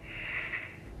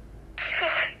 God.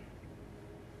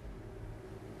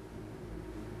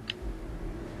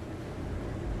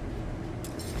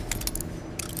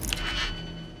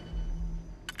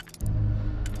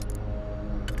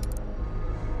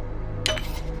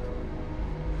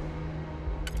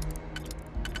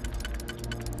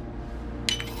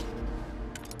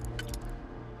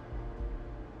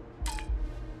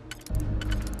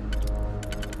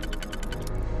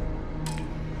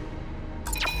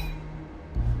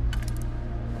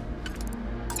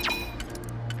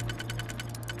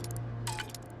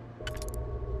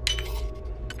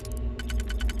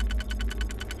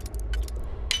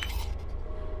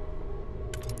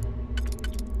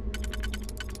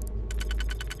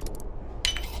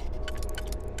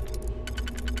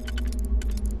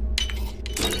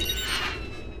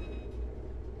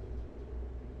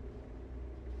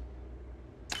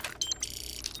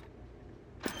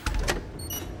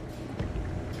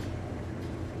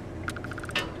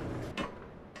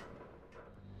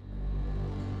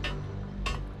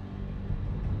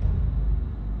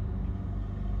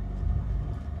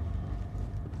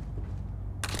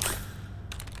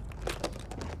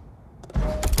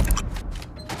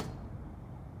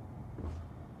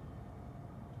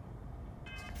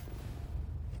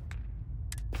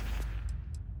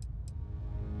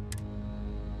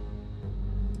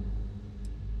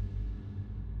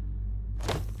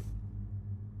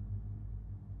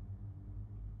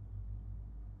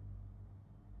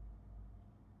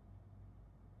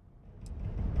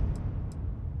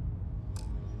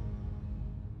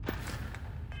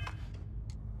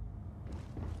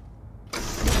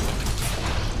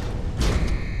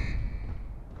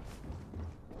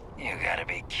 You gotta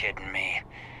be kidding me.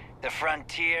 The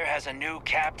Frontier has a new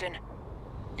captain?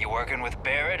 You working with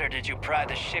Barrett, or did you pry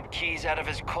the ship keys out of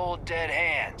his cold, dead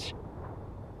hands?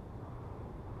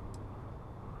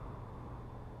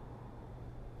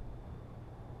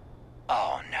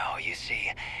 Oh no, you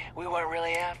see, we weren't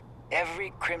really after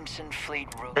every Crimson Fleet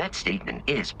rule. That statement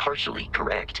is partially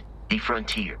correct. The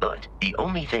Frontier, but the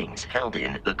only things held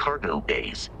in the cargo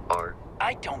bays are...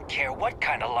 I don't care what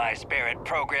kind of lies Barrett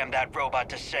programmed that robot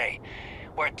to say.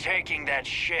 We're taking that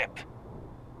ship.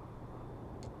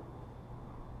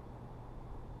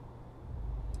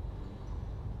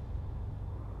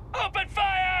 Open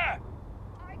fire!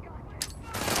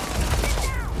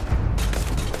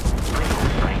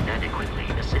 I inadequately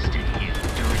assisted you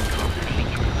during combat.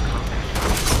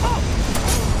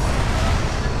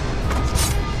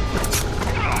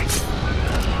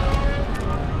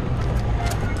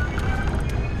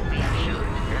 We should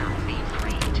now be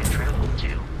free to travel to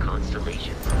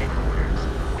Constellation's headquarters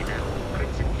without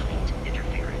Crimson Fleet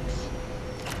interference.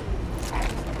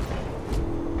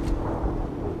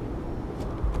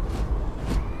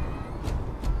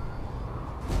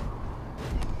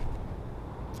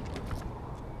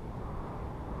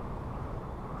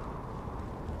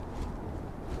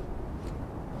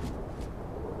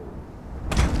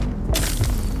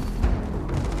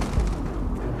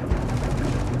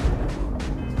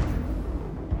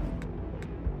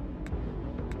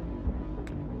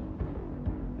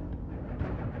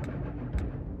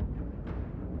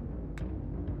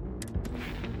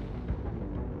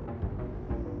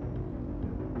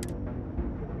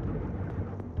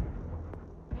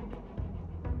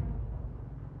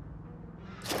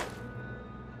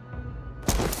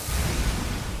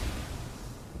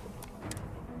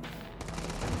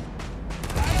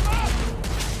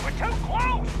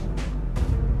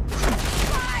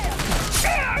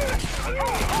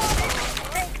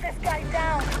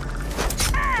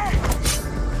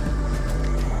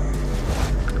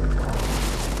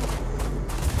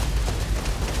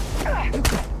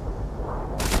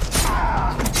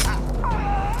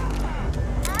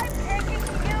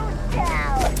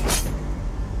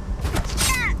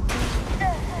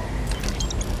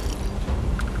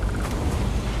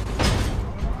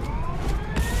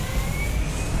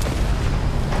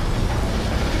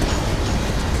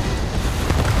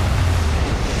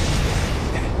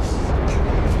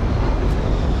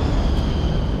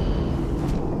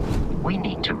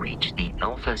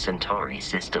 Alpha Centauri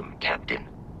system, Captain.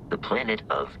 The planet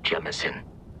of Jemison.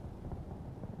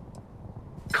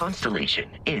 Constellation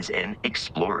is an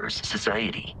explorers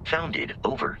society founded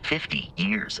over 50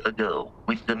 years ago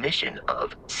with the mission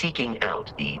of seeking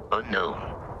out the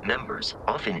unknown. Members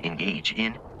often engage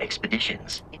in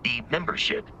expeditions. The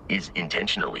membership is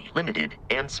intentionally limited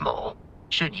and small.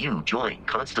 Should you join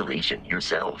Constellation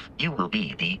yourself, you will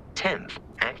be the 10th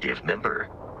active member.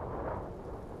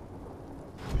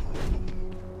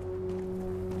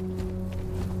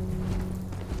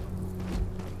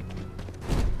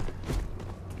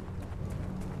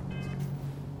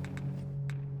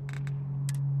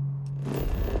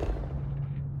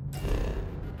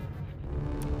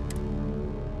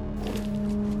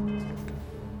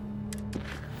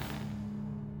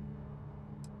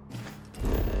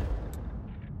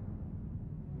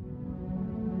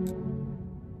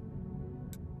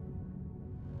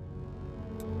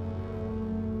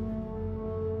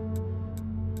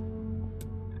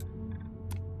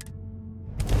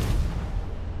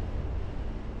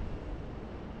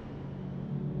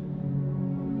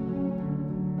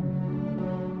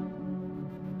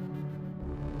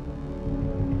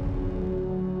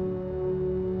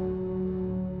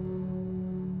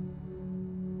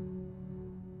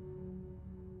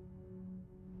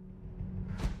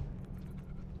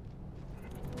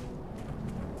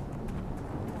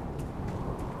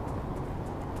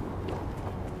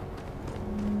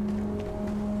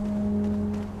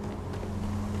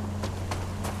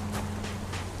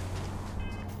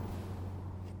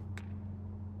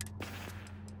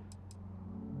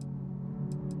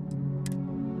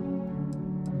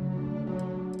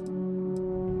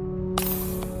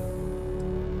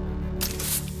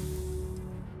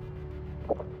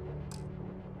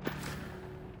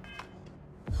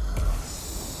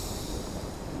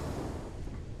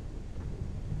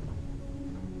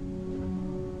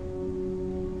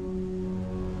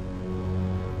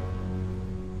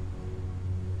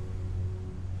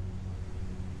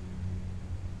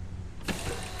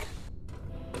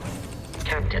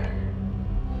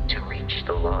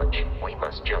 Lodge, we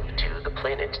must jump to the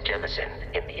planet Jemison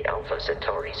in the Alpha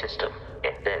Centauri system,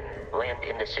 and then land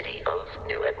in the city of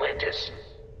New Atlantis.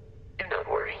 Do not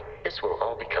worry, this will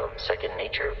all become second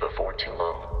nature before too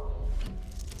long.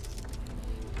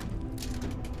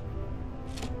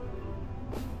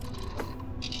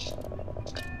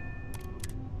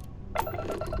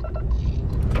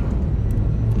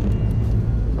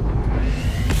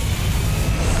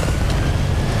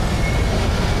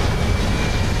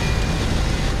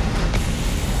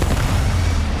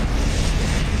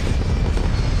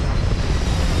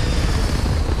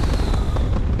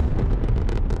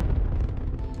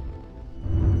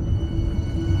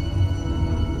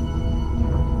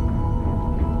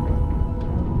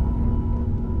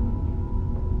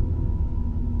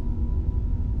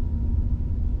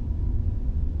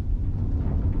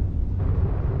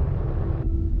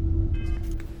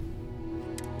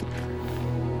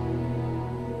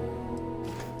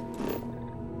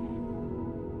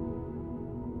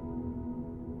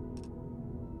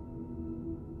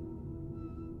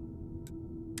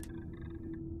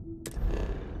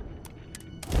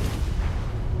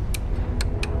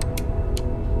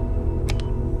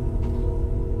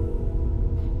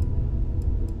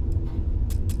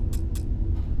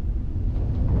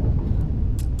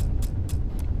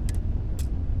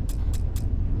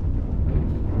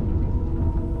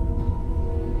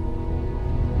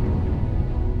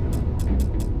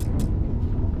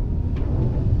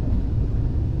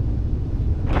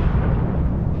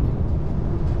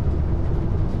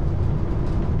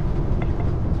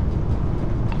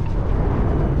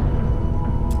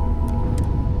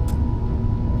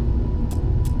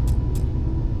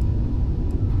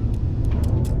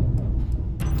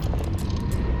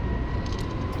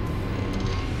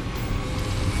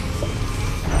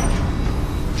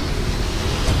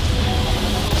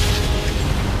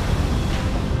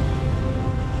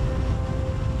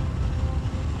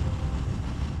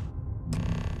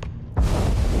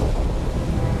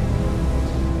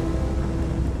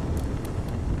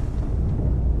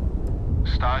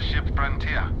 Starship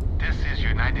Frontier, this is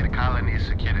United Colonies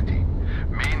Security.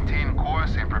 Maintain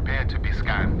course and prepare to be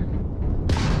scanned.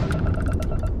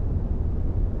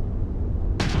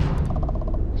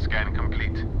 Scan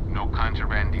complete. No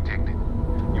contraband detected.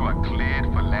 You are cleared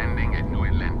for landing at New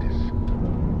Atlantis.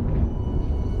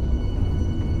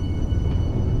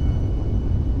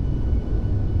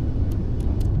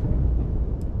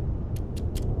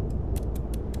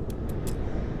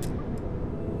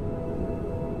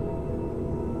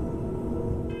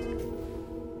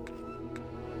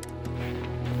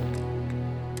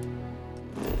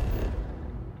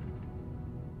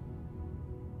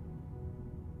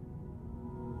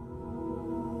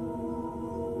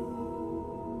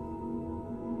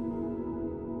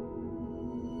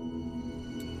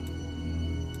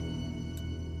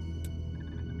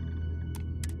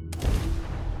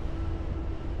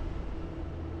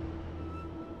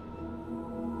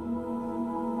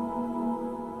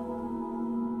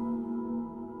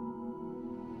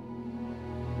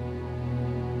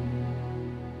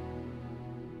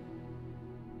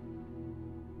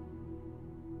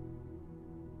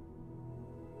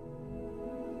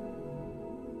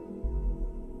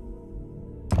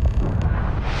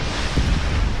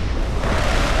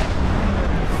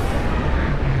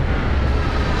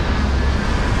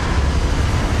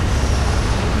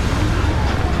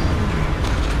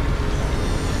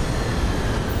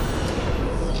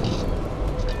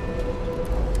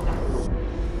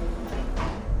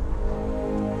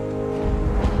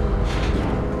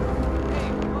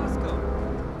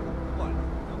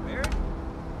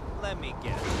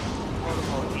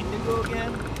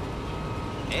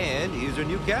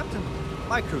 Captain,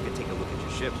 my crew can take a look at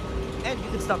your ship, and you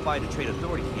can stop by the Trade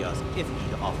Authority kiosk if you need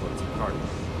to offload some cargo.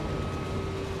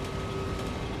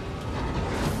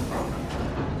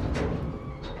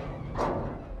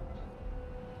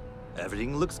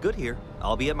 Everything looks good here.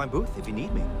 I'll be at my booth if you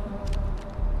need me.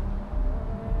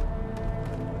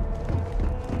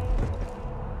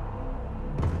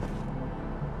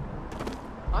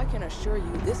 I can assure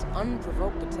you this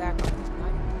unprovoked attack on this planet.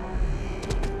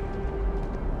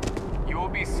 You will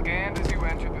be scanned as you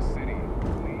enter the city.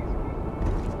 Please.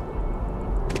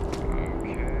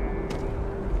 Okay.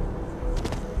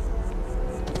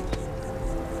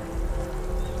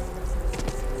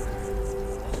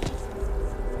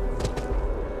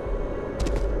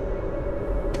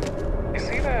 You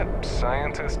see that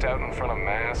scientist out in front of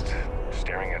mast,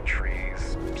 staring at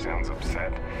trees? Sounds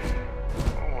upset.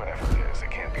 Whatever it is, it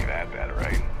can't be that bad,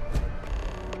 right?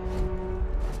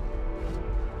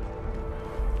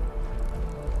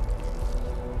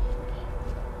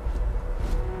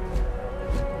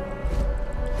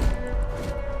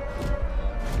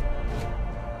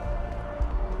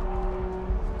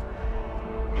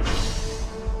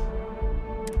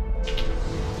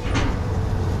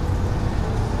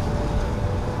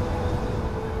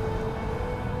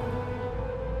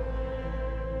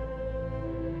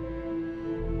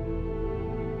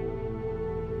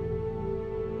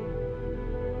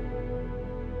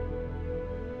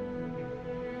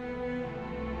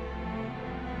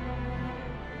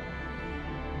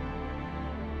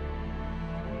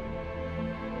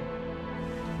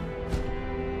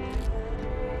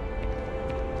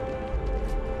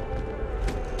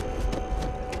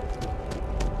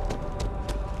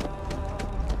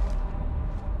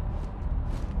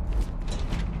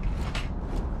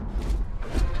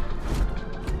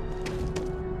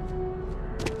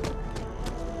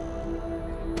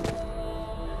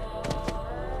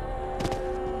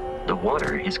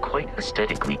 water is quite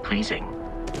aesthetically pleasing,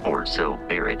 or so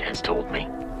Barrett has told me.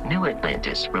 New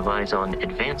Atlantis relies on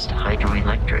advanced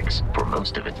hydroelectrics for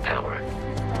most of its power.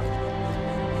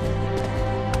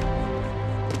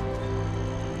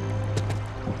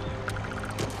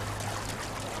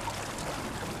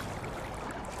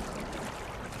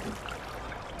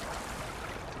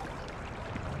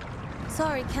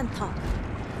 Sorry, can't talk.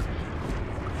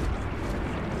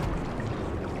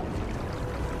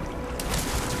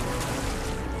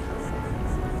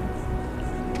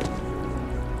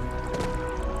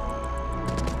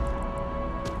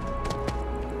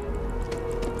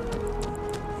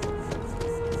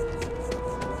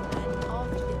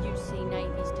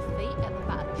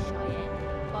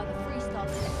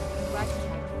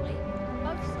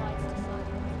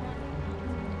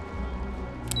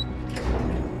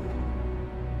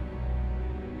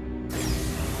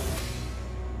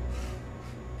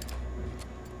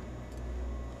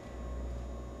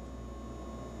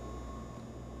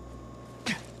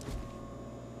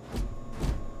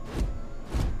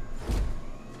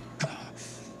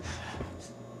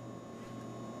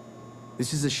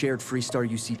 This is a shared Freestar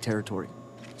UC territory,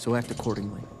 so act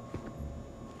accordingly.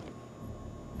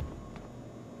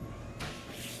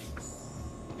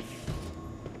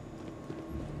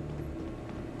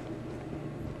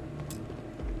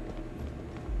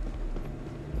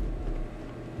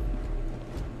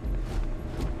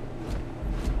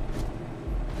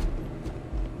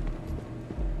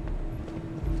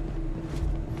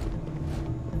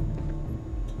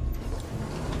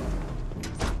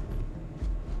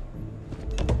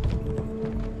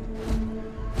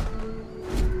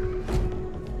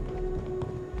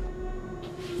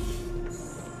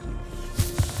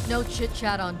 No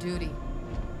chit-chat on duty.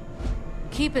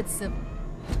 Keep it simple.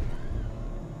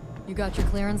 You got your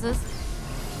clearances?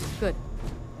 Good.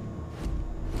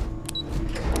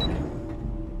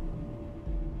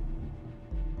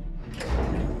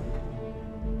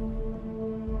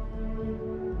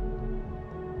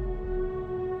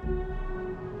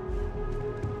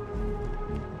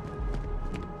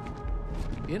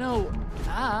 You know,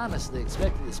 I honestly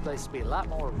expected this place to be a lot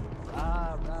more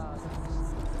rah-rah.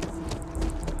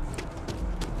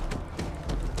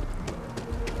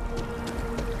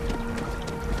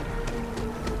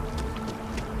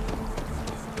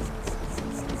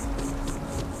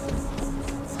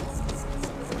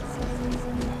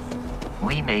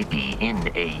 We may be in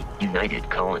a United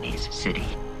Colonies city,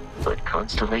 but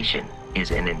Constellation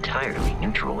is an entirely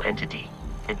neutral entity,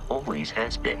 and always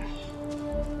has been.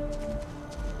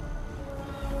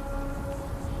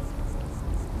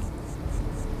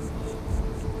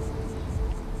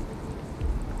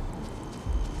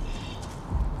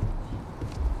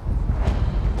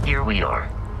 Here we are,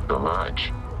 the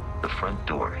lodge. The front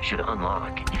door should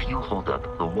unlock if you hold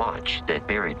up the watch that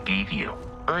Barrett gave you.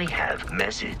 I have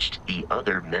messaged the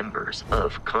other members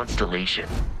of Constellation.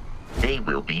 They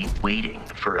will be waiting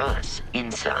for us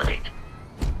inside.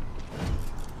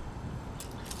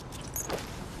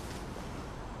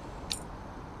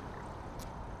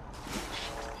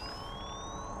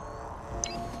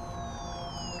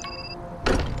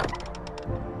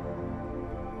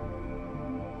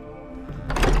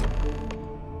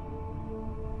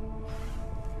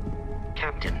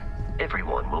 Captain,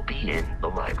 everyone will be in the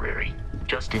library,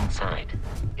 just inside.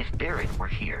 If Barrett were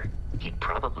here, he'd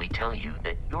probably tell you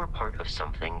that you're part of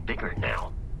something bigger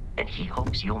now, and he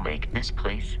hopes you'll make this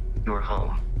place your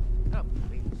home. Oh,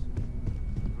 please.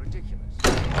 Ridiculous.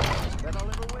 That I'll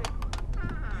ever win. You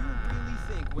really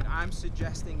think what I'm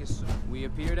suggesting is we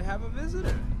appear to have a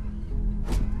visitor?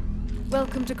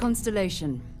 Welcome to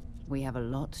Constellation. We have a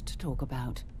lot to talk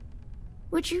about.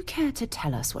 Would you care to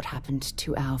tell us what happened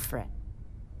to our friend?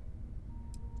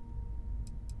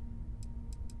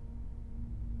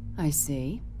 I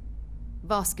see.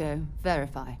 Vasco,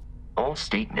 verify. All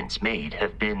statements made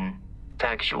have been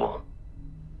factual.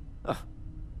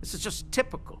 This is just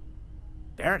typical.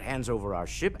 Barrett hands over our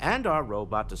ship and our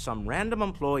robot to some random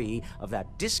employee of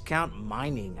that discount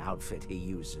mining outfit he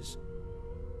uses.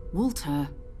 Walter.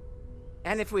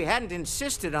 And if we hadn't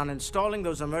insisted on installing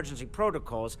those emergency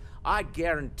protocols, I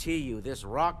guarantee you this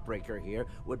rock breaker here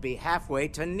would be halfway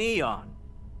to Neon.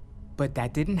 But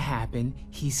that didn't happen.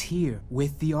 He's here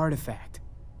with the artifact.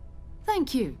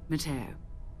 Thank you, Matteo.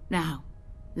 Now,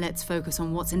 let's focus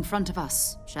on what's in front of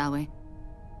us, shall we?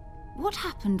 What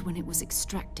happened when it was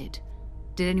extracted?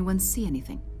 Did anyone see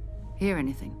anything? Hear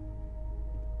anything?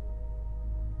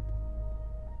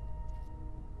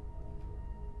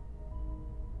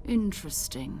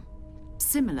 Interesting.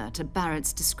 Similar to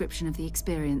Barrett's description of the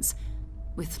experience,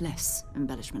 with less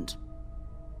embellishment.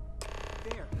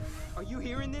 There. Are you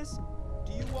hearing this?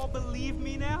 Do you all believe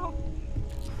me now?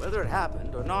 Whether it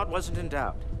happened or not wasn't in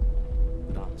doubt.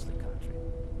 But honestly, Country,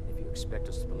 if you expect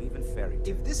us to believe in fairy tales...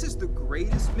 If this is the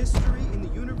greatest mystery in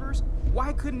the universe,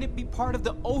 why couldn't it be part of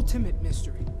the ultimate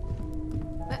mystery?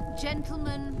 But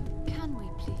gentlemen, can we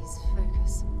please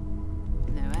focus?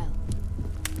 Noel,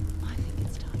 I think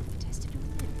it's time for a test of your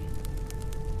theory.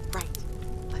 Right.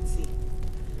 Let's see.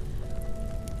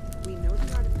 We know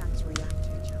the artifacts react to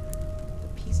each other.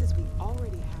 The pieces we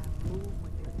already have move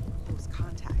when they're in close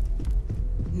contact.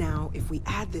 Now, if we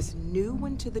add this new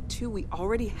one to the two we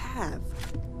already have...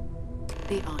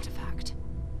 The artifact.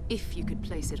 If you could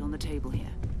place it on the table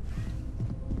here.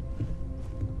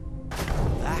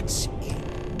 That's it.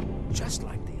 Just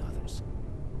like the others.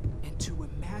 And to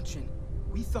imagine,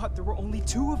 we thought there were only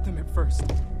 2 of them at first.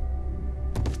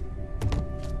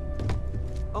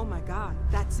 Oh my god,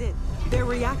 that's it. They're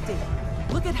reacting.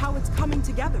 Look at how it's coming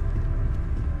together.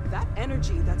 That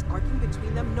energy that's arcing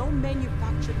between them, no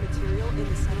manufactured material in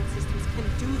the settled systems can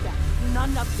do that.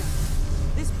 None of them.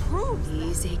 This proves that.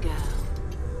 Easy, girl.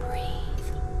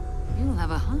 Breathe. You'll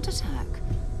have a heart attack.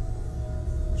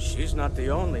 She's not the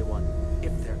only one.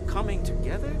 If they're coming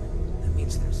together, that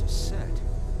means there's a set.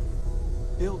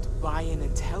 Built by an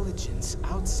intelligence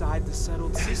outside the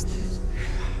settled systems.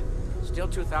 Still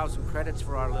 2,000 credits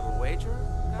for our little wager,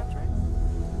 Patrick?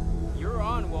 You're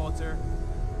on, Walter.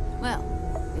 Well,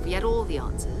 if we had all the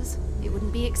answers, it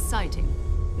wouldn't be exciting.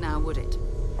 Now, would it?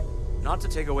 Not to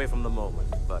take away from the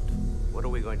moment, but what are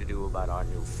we going to do about our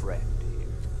new friend here?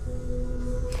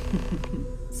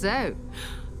 So,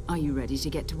 are you ready to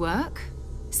get to work?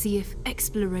 See if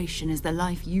exploration is the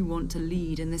life you want to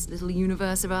lead in this little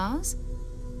universe of ours?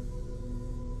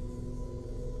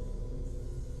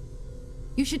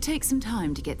 You should take some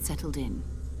time to get settled in.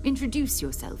 Introduce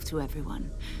yourself to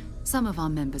everyone. Some of our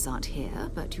members aren't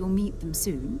here, but you'll meet them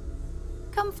soon.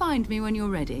 Come find me when you're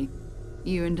ready.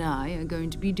 You and I are going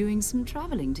to be doing some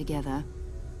traveling together.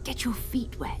 Get your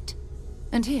feet wet.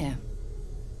 And here,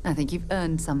 I think you've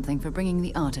earned something for bringing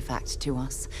the artifact to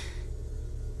us.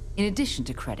 In addition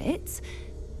to credits,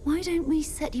 why don't we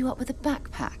set you up with a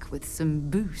backpack with some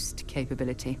boost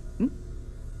capability?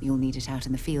 You'll need it out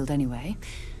in the field anyway.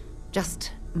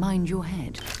 Just mind your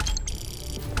head.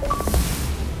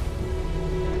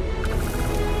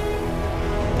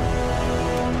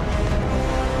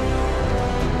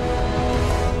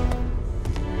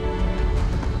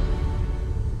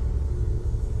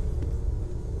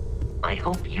 I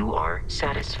hope you are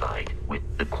satisfied with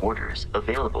the quarters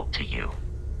available to you.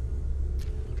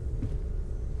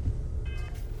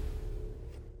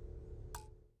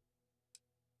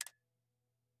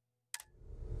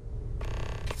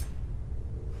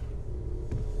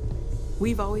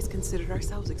 We've always considered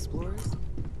ourselves explorers.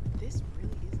 This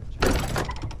really is a job.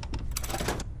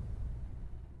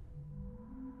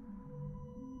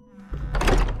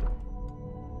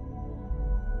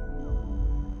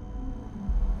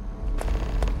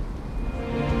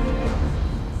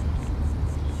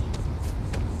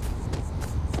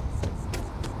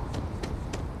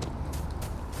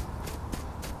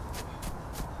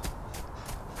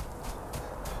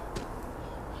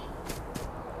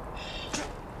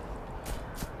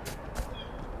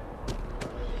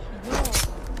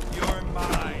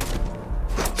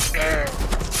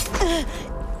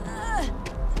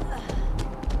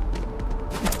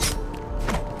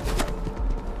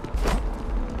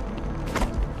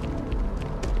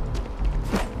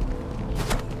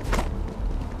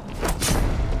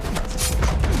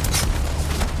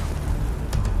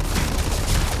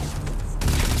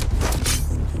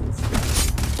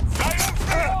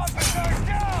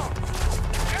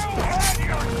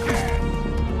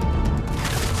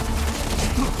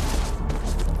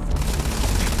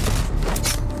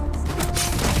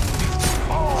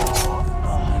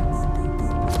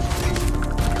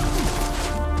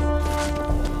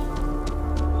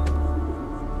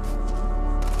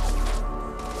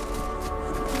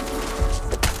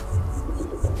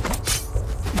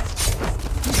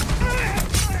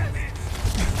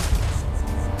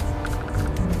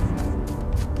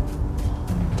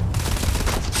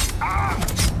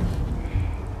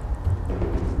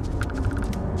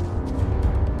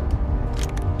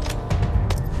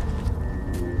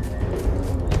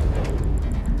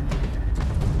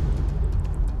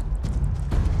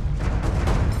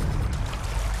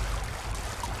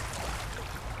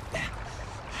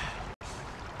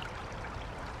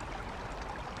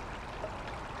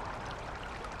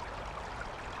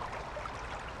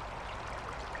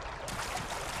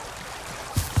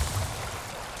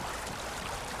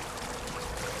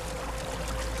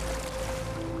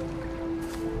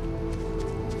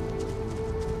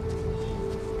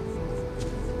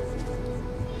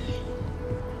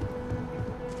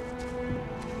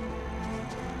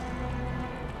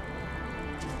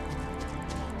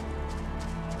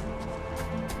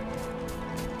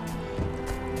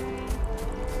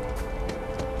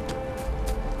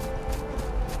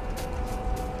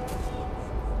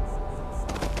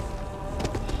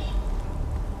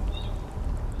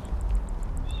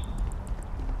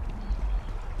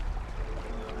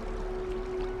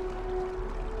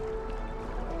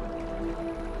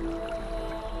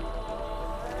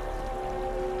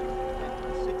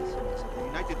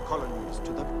 United Colonies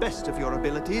to the best of your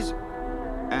abilities,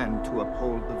 and to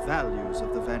uphold the values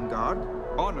of the Vanguard,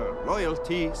 honor,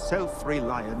 loyalty,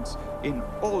 self-reliance in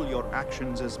all your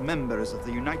actions as members of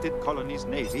the United Colonies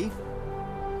Navy?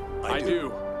 I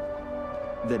do.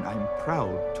 Then I'm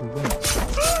proud to win.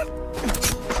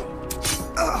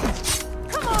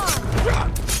 Come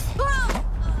on!